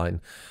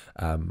online.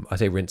 I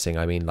say rinsing,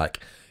 I mean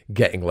like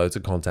getting loads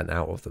of content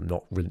out of them,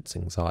 not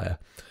rinsing Squier,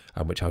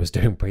 which I was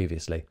doing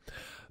previously.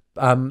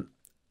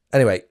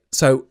 Anyway,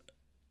 so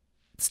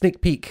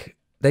sneak peek.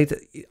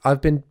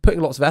 I've been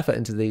putting lots of effort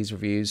into these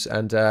reviews,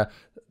 and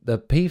the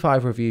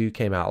P5 review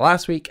came out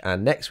last week,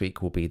 and next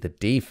week will be the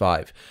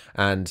D5.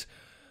 And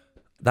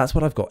that's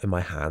what I've got in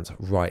my hands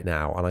right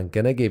now, and I'm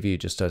going to give you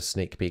just a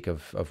sneak peek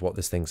of what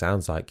this thing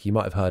sounds like. You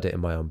might have heard it in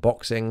my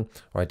unboxing,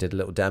 or I did a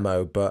little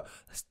demo, but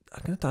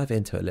I'm going to dive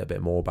into it a little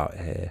bit more about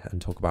it here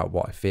and talk about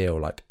what I feel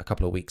like a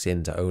couple of weeks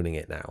into owning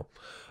it now.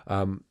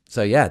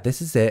 So yeah,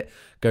 this is it,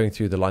 going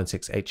through the Line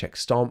 6 HX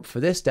Stomp. For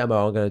this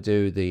demo, I'm going to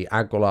do the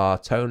Aguilar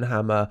tone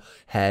hammer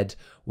head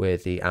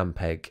with the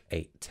Ampeg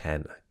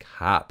 810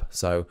 cap.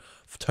 So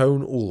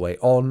tone all the way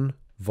on,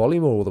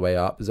 volume all the way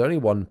up. There's only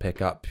one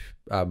pickup.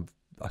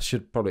 I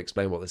should probably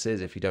explain what this is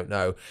if you don't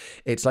know.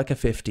 It's like a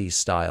 50s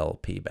style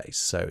P bass,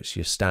 so it's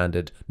your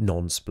standard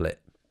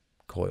non-split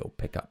coil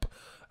pickup.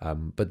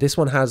 But this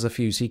one has a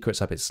few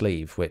secrets up its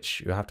sleeve,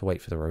 which you have to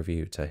wait for the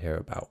review to hear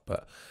about.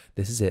 But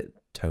this is it,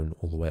 tone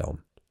all the way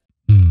on.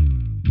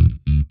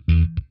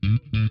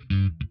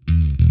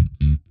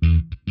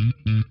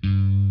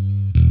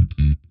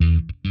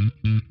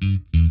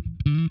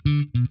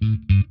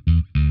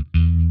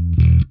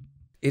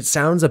 It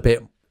sounds a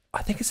bit,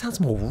 I think it sounds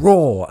more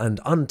raw and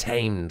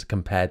untamed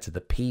compared to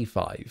the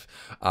P5.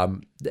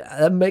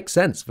 That makes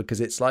sense because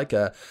it's like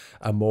a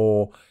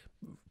more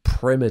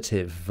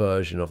primitive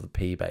version of the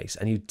P bass,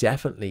 and you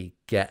definitely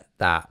get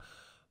that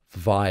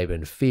vibe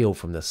and feel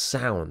from the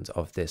sound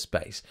of this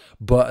bass.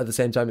 But at the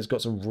same time, it's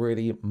got some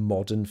really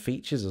modern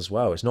features as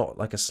well. It's not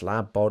like a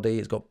slab body.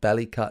 It's got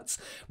belly cuts,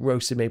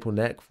 roasted maple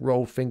neck,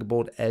 rolled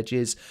fingerboard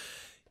edges,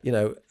 you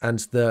know, and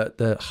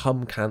the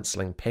hum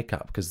cancelling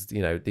pickup, because,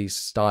 you know, these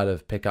style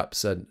of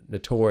pickups are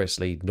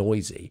notoriously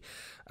noisy,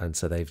 and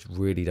so they've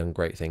really done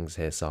great things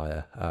here,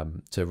 Sire,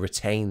 to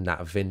retain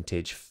that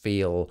vintage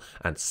feel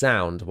and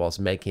sound whilst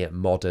making it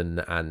modern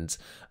and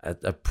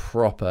a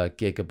proper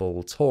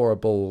giggable,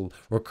 tourable,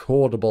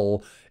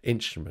 recordable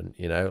instrument.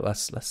 You know,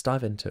 let's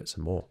dive into it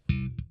some more.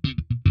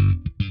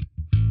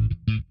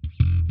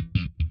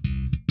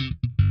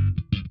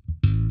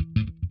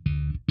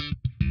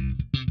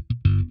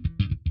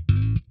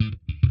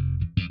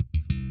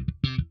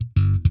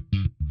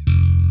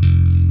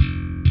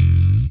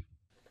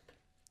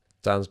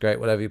 Sounds great.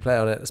 Whatever you play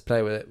on it, let's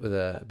play with it with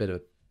a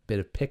bit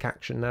of pick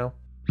action now.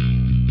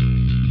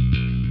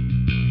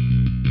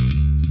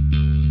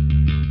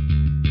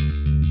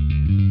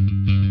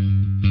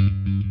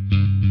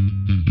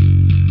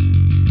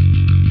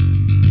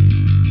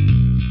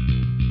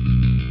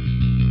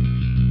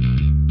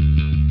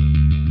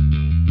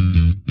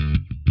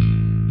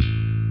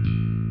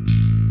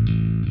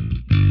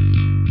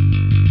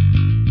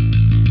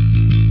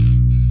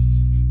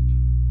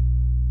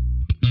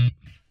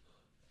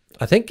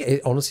 I think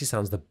it honestly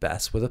sounds the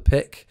best with a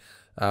pick.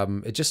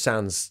 It just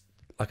sounds,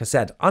 like I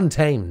said,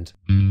 untamed.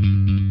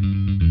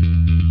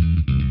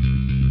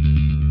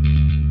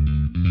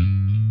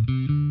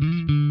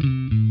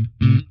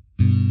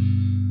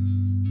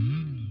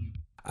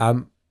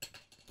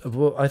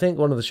 Well, I think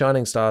one of the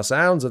shining star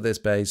sounds of this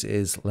bass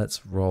is,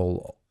 let's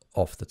roll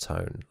off the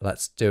tone.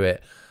 Let's do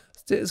it.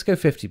 Let's go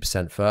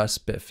 50%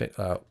 first.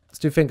 Let's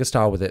do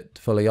fingerstyle with it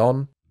fully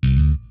on.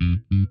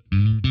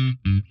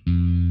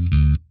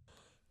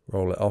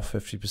 Roll it off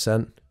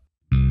 50%.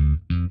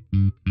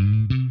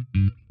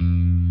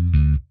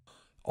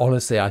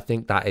 Honestly, I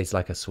think that is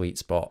like a sweet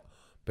spot,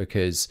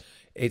 because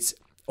it's,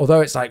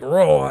 although it's like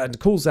raw and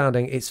cool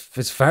sounding, it's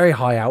very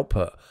high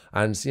output.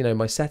 And, you know,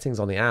 my settings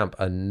on the amp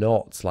are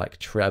not like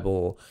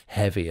treble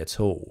heavy at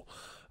all.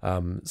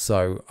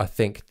 So I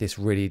think this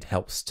really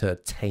helps to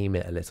tame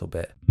it a little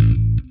bit.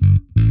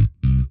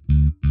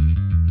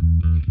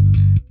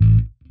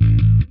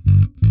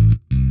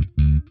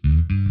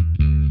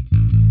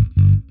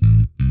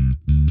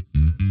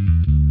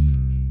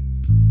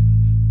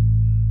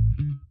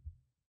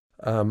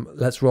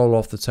 Let's roll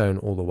off the tone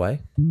all the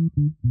way.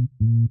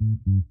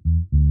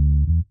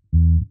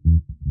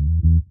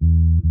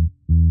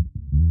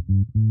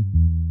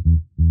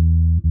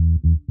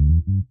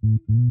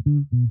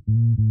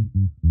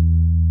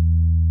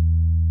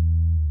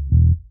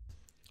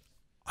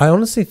 I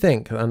honestly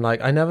think, and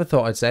like, I never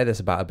thought I'd say this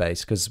about a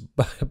bass, because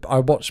I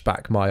watched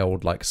back my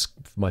old, like,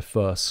 my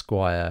first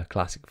Squier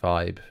Classic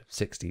Vibe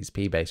 60s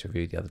P bass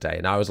review the other day,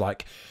 and I was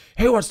like,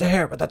 who wants to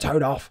hear it with the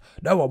tone off?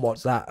 No one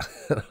wants that.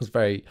 I was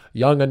very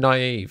young and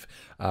naive.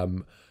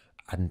 And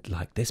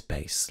like this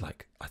bass,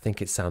 like, I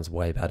think it sounds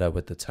way better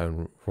with the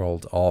tone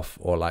rolled off,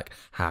 or like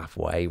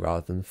halfway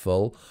rather than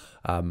full.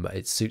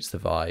 It suits the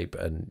vibe,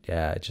 and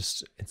yeah, it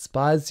just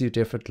inspires you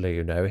differently,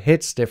 you know,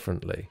 hits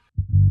differently.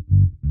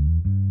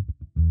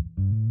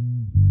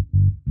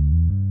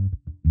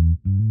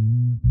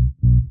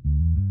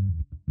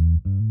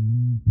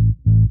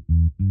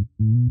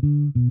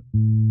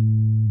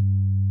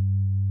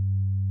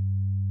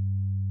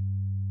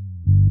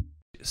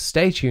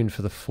 Stay tuned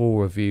for the full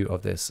review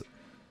of this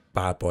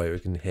bad boy. We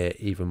can hear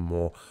even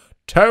more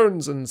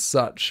tones and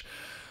such.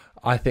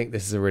 I think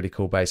this is a really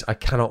cool bass. I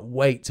cannot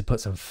wait to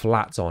put some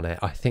flats on it.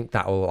 I think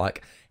that will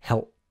like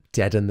help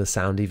deaden the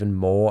sound even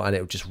more, and it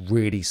will just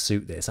really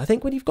suit this. I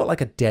think when you've got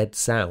like a dead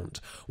sound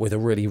with a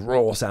really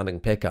raw sounding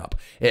pickup,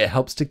 it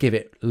helps to give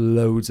it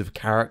loads of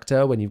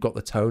character when you've got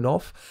the tone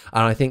off,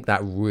 and I think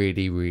that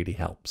really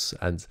helps,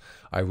 and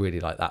I really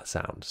like that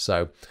sound.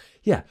 So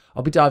yeah,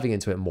 I'll be diving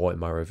into it more in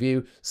my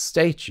review.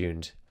 Stay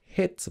tuned.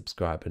 Hit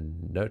subscribe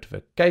and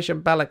notification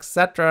bell,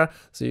 etc.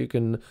 so you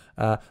can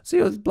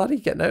you'll bloody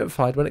get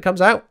notified when it comes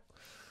out.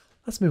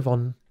 Let's move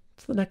on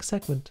to the next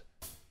segment.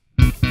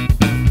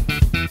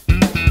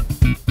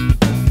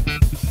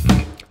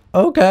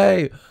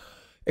 Okay,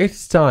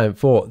 it's time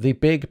for the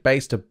big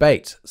bass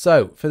debate.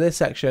 So for this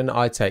section,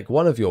 I take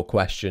one of your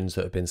questions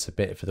that have been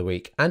submitted for the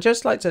week and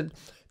just like to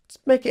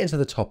make it into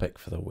the topic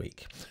for the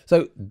week.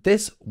 So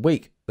this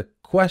week, the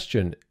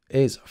question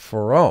is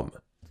from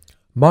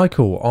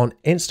Michael on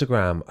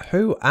Instagram,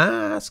 who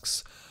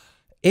asks,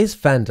 is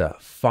Fender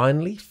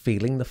finally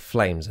feeling the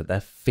flames at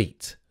their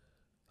feet?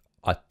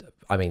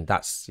 I mean,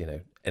 that's,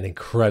 an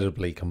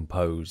incredibly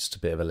composed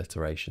bit of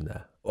alliteration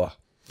there.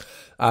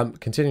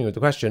 Continuing with the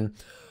question,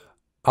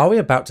 are we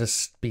about to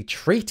be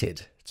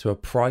treated to a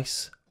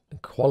price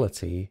and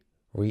quality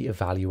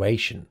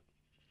reevaluation?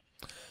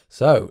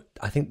 So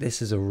I think this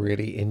is a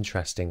really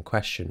interesting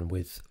question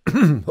with,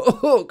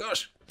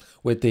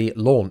 with the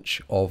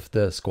launch of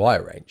the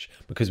Squier range,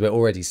 because we're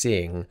already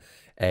seeing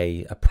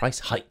a price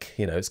hike,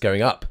 it's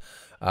going up.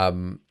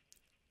 And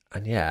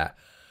yeah,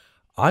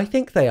 I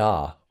think they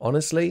are.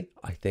 Honestly,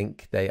 I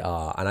think they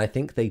are. And I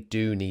think they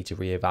do need to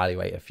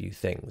reevaluate a few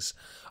things.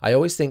 I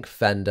always think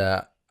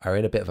Fender are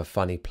in a bit of a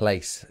funny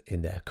place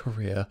in their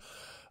career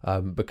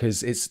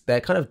because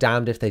they're kind of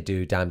damned if they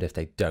do, damned if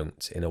they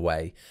don't, in a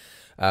way.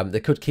 They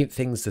could keep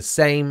things the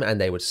same and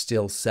they would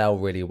still sell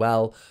really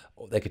well.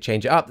 Or they could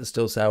change it up and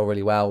still sell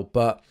really well.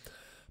 But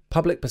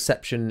public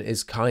perception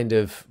is kind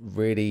of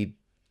really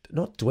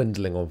not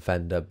dwindling on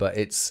Fender, but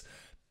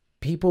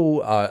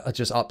people are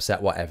just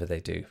upset whatever they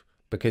do.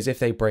 Because if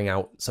they bring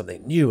out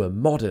something new and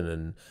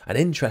modern and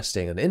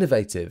interesting and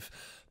innovative,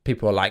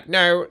 people are like,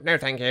 no,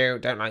 thank you,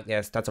 don't like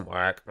this, doesn't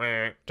work,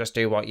 just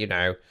do what you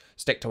know,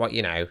 stick to what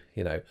you know.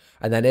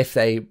 And then if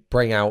they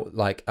bring out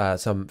like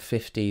some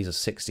 50s or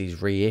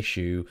 60s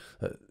reissue,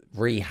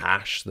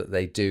 rehash that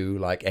they do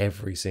like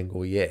every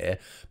single year,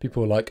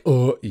 people are like,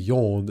 oh,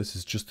 yawn, this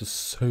is just the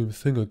same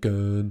thing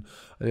again.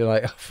 And you're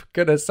like, oh, for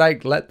goodness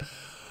sake, let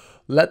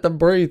them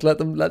breathe. Let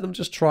them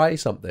just try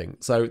something.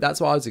 So that's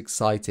why I was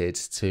excited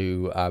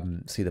to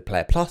see the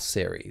Player Plus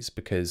series,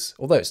 because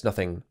although it's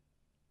nothing,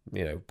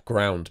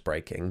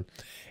 groundbreaking,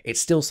 it's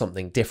still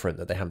something different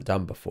that they haven't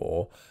done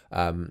before.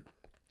 And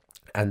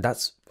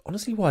that's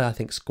honestly why I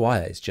think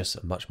Squier is just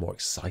a much more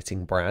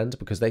exciting brand,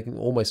 because they can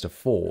almost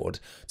afford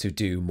to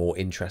do more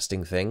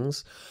interesting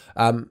things.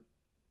 But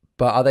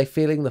are they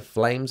feeling the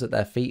flames at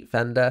their feet,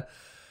 Fender?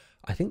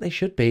 I think they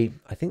should be.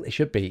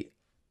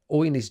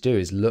 All you need to do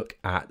is look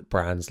at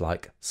brands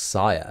like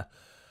Sire.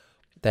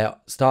 They're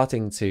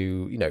starting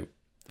to,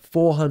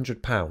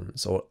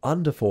 £400 or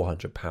under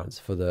 £400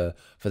 for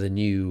the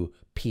new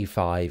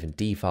P5 and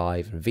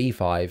D5 and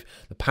V5,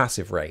 the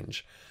passive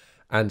range.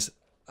 And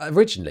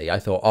originally I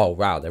thought, oh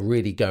wow, they're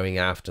really going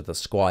after the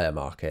Squier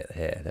market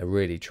here. They're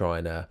really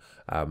trying to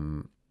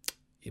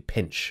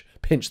pinch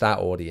that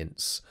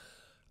audience.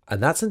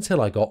 And that's until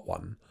I got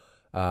one.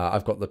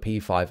 I've got the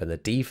P5 and the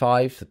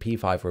D5. The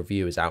P5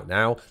 review is out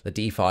now. The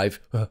D5,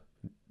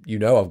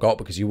 I've got,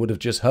 because you would have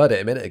just heard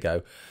it a minute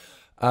ago.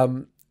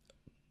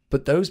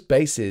 But those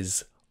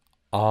basses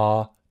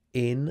are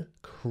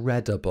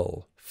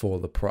incredible for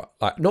the price.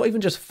 Like, not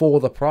even just for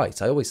the price.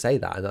 I always say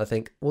that, and I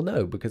think, well,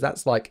 no, because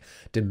that's like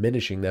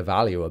diminishing their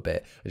value a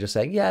bit. They're just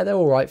saying, yeah, they're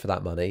all right for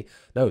that money.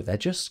 No, they're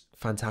just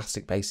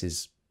fantastic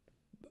basses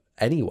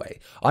anyway.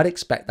 I'd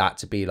expect that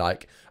to be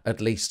like at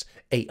least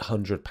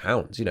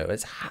 £800.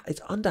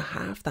 It's under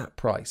half that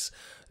price.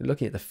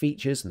 Looking at the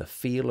features and the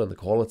feel and the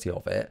quality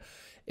of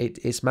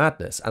it's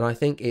madness. And I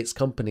think it's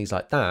companies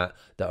like that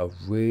are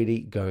really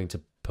going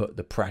to put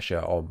the pressure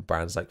on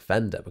brands like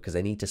Fender, because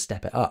they need to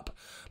step it up.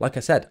 Like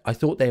I said, I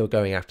thought they were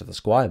going after the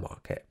Squier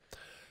market,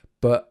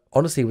 but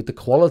honestly, with the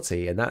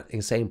quality and that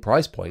insane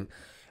price point,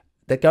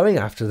 they're going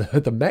after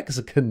the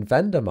Mexican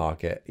Fender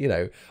market.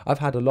 I've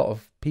had a lot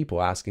of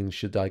people asking,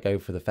 should I go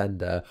for the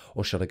Fender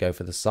or should I go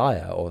for the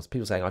Sire? Or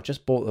people saying, I've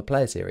just bought the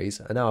Player Series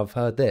and now I've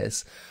heard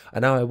this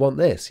and now I want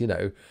this,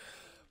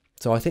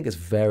 So I think it's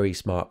very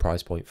smart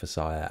price point for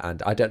Sire,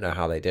 and I don't know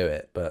how they do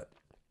it, but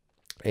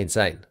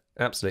insane.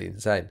 Absolutely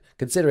insane.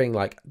 Considering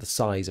like the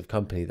size of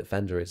company that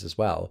Fender is as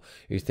well,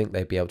 you think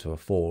they'd be able to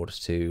afford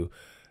to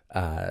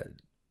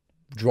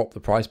drop the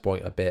price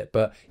point a bit.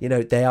 But,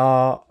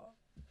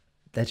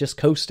 they're just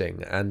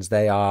coasting, and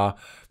they are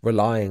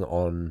relying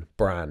on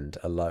brand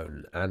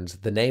alone, and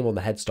the name on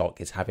the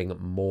headstock is having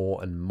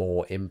more and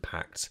more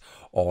impact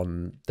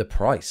on the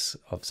price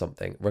of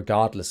something,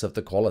 regardless of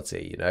the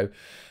quality,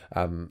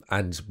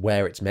 and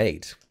where it's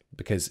made.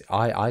 Because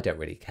I don't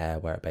really care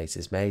where a bass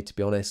is made, to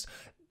be honest.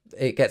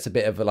 It gets a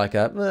bit of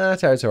a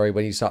territory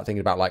when you start thinking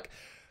about like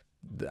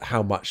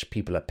how much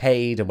people are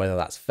paid and whether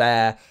that's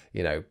fair,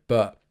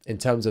 but in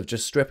terms of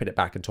just stripping it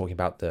back and talking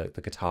about the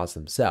guitars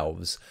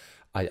themselves,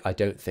 I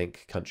don't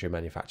think country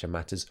manufacture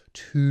matters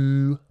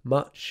too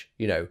much.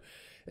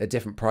 At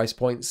different price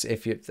points,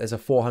 if there's a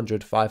 £400,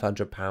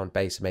 £500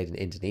 bass made in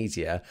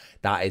Indonesia,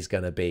 that is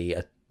going to be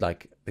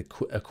like the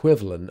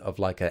equivalent of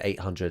like a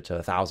 800 to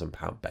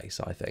 £1,000 bass,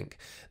 I think,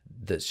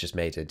 that's just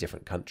made in a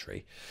different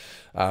country.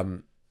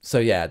 So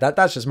yeah,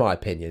 that's just my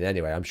opinion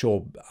anyway.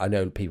 I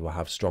know people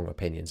have strong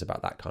opinions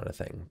about that kind of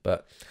thing,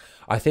 but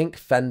I think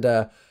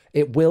Fender,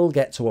 it will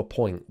get to a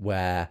point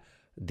where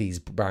these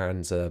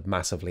brands are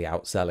massively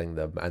outselling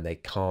them and they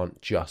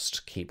can't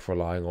just keep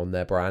relying on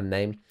their brand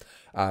name.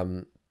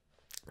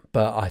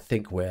 But I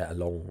think we're a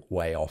long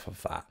way off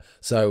of that.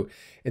 So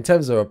in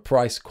terms of a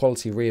price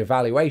quality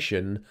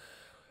reevaluation,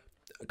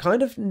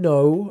 kind of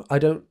no,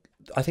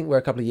 I think we're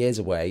a couple of years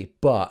away,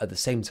 but at the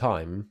same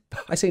time,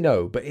 I say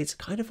no, but it's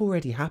kind of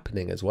already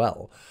happening as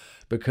well,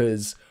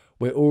 because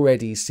we're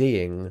already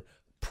seeing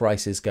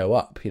prices go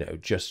up,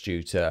 just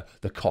due to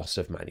the cost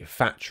of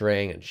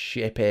manufacturing and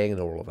shipping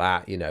and all of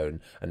that,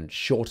 and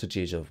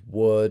shortages of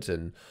wood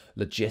and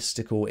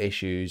logistical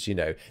issues,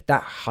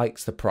 that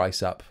hikes the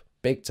price up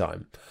big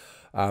time.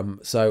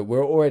 So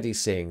we're already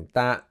seeing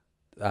that,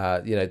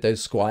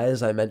 those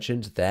Squiers I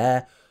mentioned,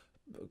 they're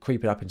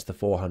creeping up into the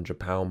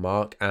 £400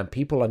 mark, and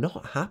people are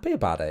not happy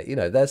about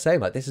it. They're saying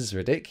like, this is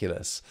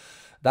ridiculous.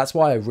 That's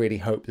why I really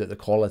hope that the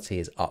quality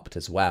is upped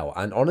as well.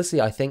 And honestly,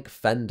 I think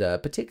Fender,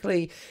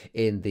 particularly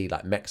in the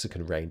like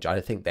Mexican range,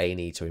 I think they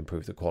need to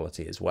improve the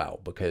quality as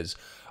well, because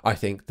I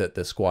think that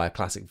the Squier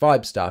Classic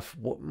Vibe stuff,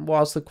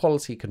 whilst the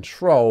quality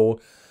control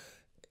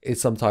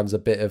is sometimes a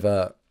bit of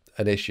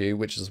an issue,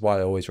 which is why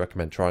I always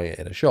recommend trying it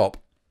in a shop,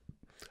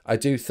 I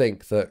do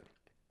think that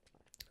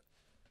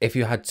if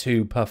you had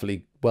two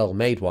perfectly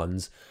well-made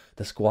ones,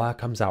 the Squier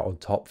comes out on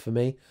top for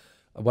me.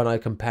 When I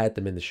compared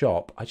them in the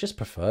shop, I just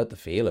preferred the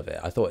feel of it.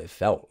 I thought it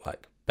felt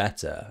like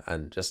better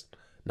and just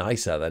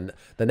nicer. Than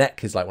the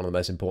neck is like one of the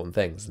most important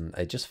things, and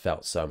it just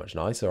felt so much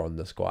nicer on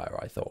the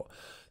Squier, I thought.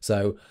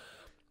 So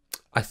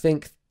I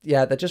think,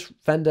 yeah, they're just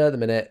Fender at the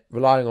minute,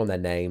 relying on their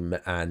name,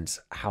 and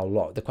how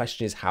long. The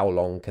question is, how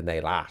long can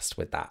they last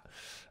with that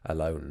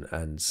alone?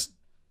 And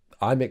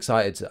I'm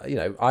excited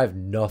to, I have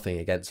nothing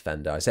against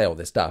Fender. I say all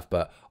this stuff,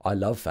 but I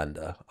love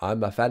Fender.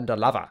 I'm a Fender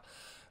lover.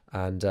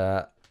 And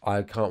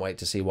I can't wait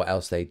to see what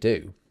else they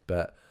do.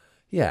 But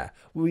yeah,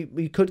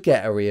 we could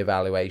get a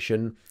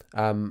reevaluation,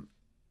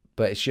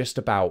 but it's just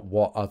about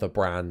what other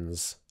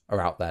brands are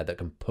out there that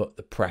can put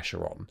the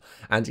pressure on.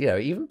 And,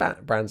 even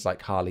brands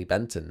like Harley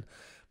Benton.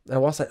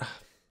 Now, whilst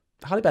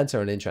Harley Benton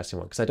are an interesting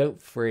one, because I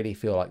don't really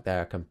feel like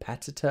they're a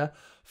competitor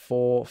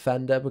for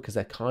Fender, because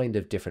they're kind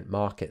of different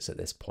markets at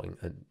this point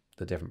and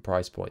the different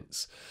price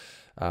points.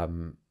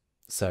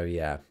 So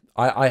yeah,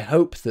 I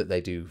hope that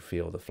they do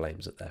feel the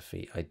flames at their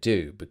feet. I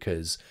do,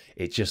 because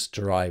it just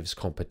drives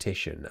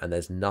competition, and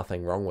there's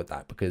nothing wrong with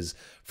that, because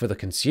for the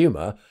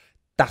consumer,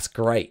 that's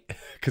great,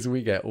 because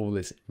we get all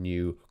this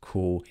new,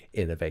 cool,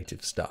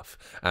 innovative stuff.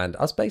 And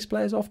us bass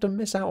players often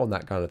miss out on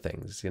that kind of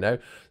things,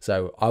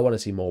 So I want to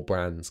see more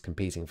brands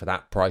competing for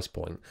that price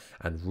point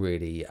and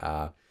really,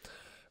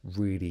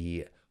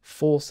 really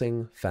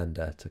forcing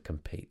Fender to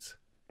compete.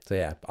 So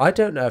yeah, I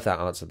don't know if that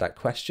answered that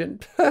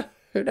question.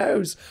 Who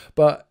knows?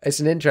 But it's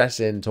an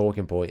interesting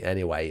talking point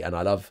anyway. And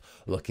I love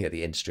looking at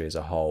the industry as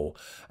a whole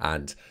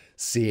and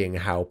seeing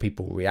how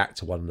people react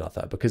to one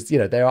another, because,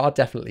 there are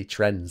definitely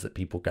trends that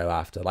people go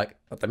after. Like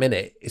at the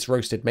minute, it's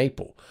roasted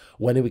maple.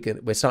 When are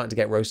we're starting to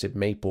get roasted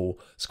maple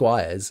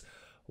Squiers.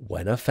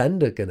 When are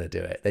Fender going to do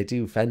it? They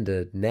do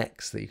Fender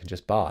necks that you can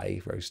just buy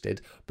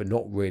roasted, but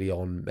not really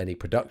on many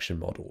production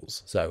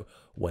models. So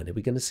when are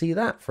we going to see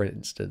that, for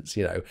instance,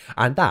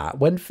 And that,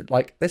 when,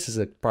 like, this is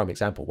a prime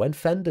example. When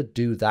Fender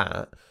do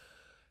that,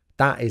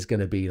 that is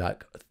going to be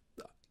like a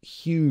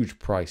huge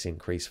price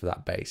increase for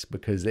that bass,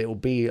 because it will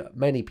be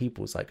many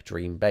people's like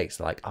dream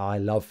bass. Like, oh, I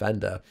love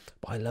Fender,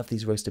 but I love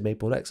these roasted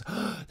maple necks.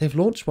 They've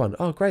launched one.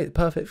 Oh, great.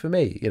 Perfect for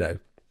me,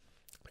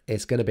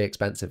 It's going to be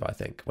expensive, I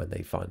think, when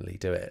they finally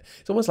do it.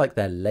 It's almost like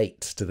they're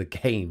late to the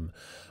game,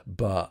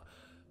 but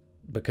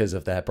because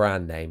of their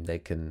brand name, they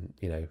can,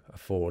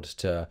 afford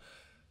to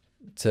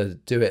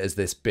do it as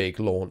this big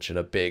launch and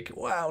a big,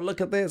 wow,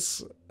 look at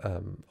this,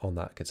 on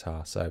that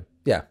guitar. So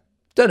yeah,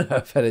 don't know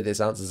if any of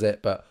this answers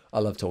it, but I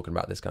love talking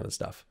about this kind of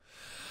stuff.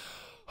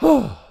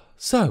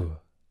 So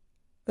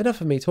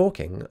enough of me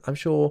talking. I'm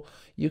sure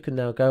you can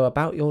now go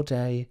about your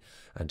day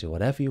and do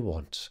whatever you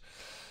want.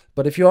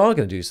 But if you are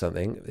going to do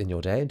something in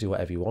your day and do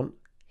whatever you want,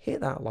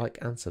 hit that like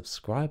and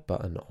subscribe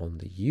button on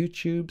the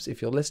YouTubes.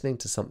 If you're listening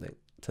to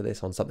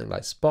this on something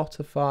like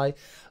Spotify,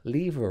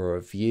 leave a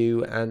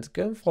review and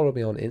go and follow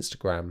me on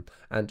Instagram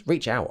and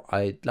reach out.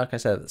 Like I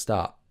said at the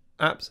start,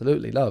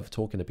 absolutely love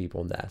talking to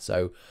people on there.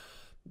 So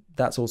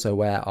that's also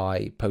where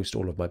I post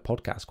all of my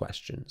podcast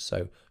questions.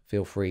 So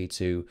feel free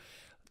to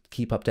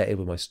keep updated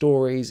with my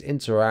stories,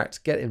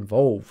 interact, get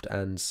involved,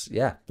 and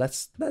yeah,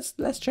 let's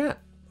chat.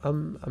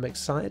 I'm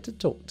excited to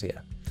talk to you.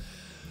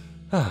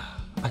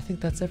 I think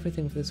that's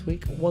everything for this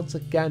week. Once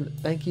again,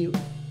 thank you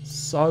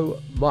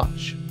so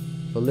much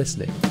for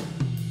listening.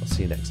 I'll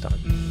see you next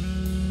time.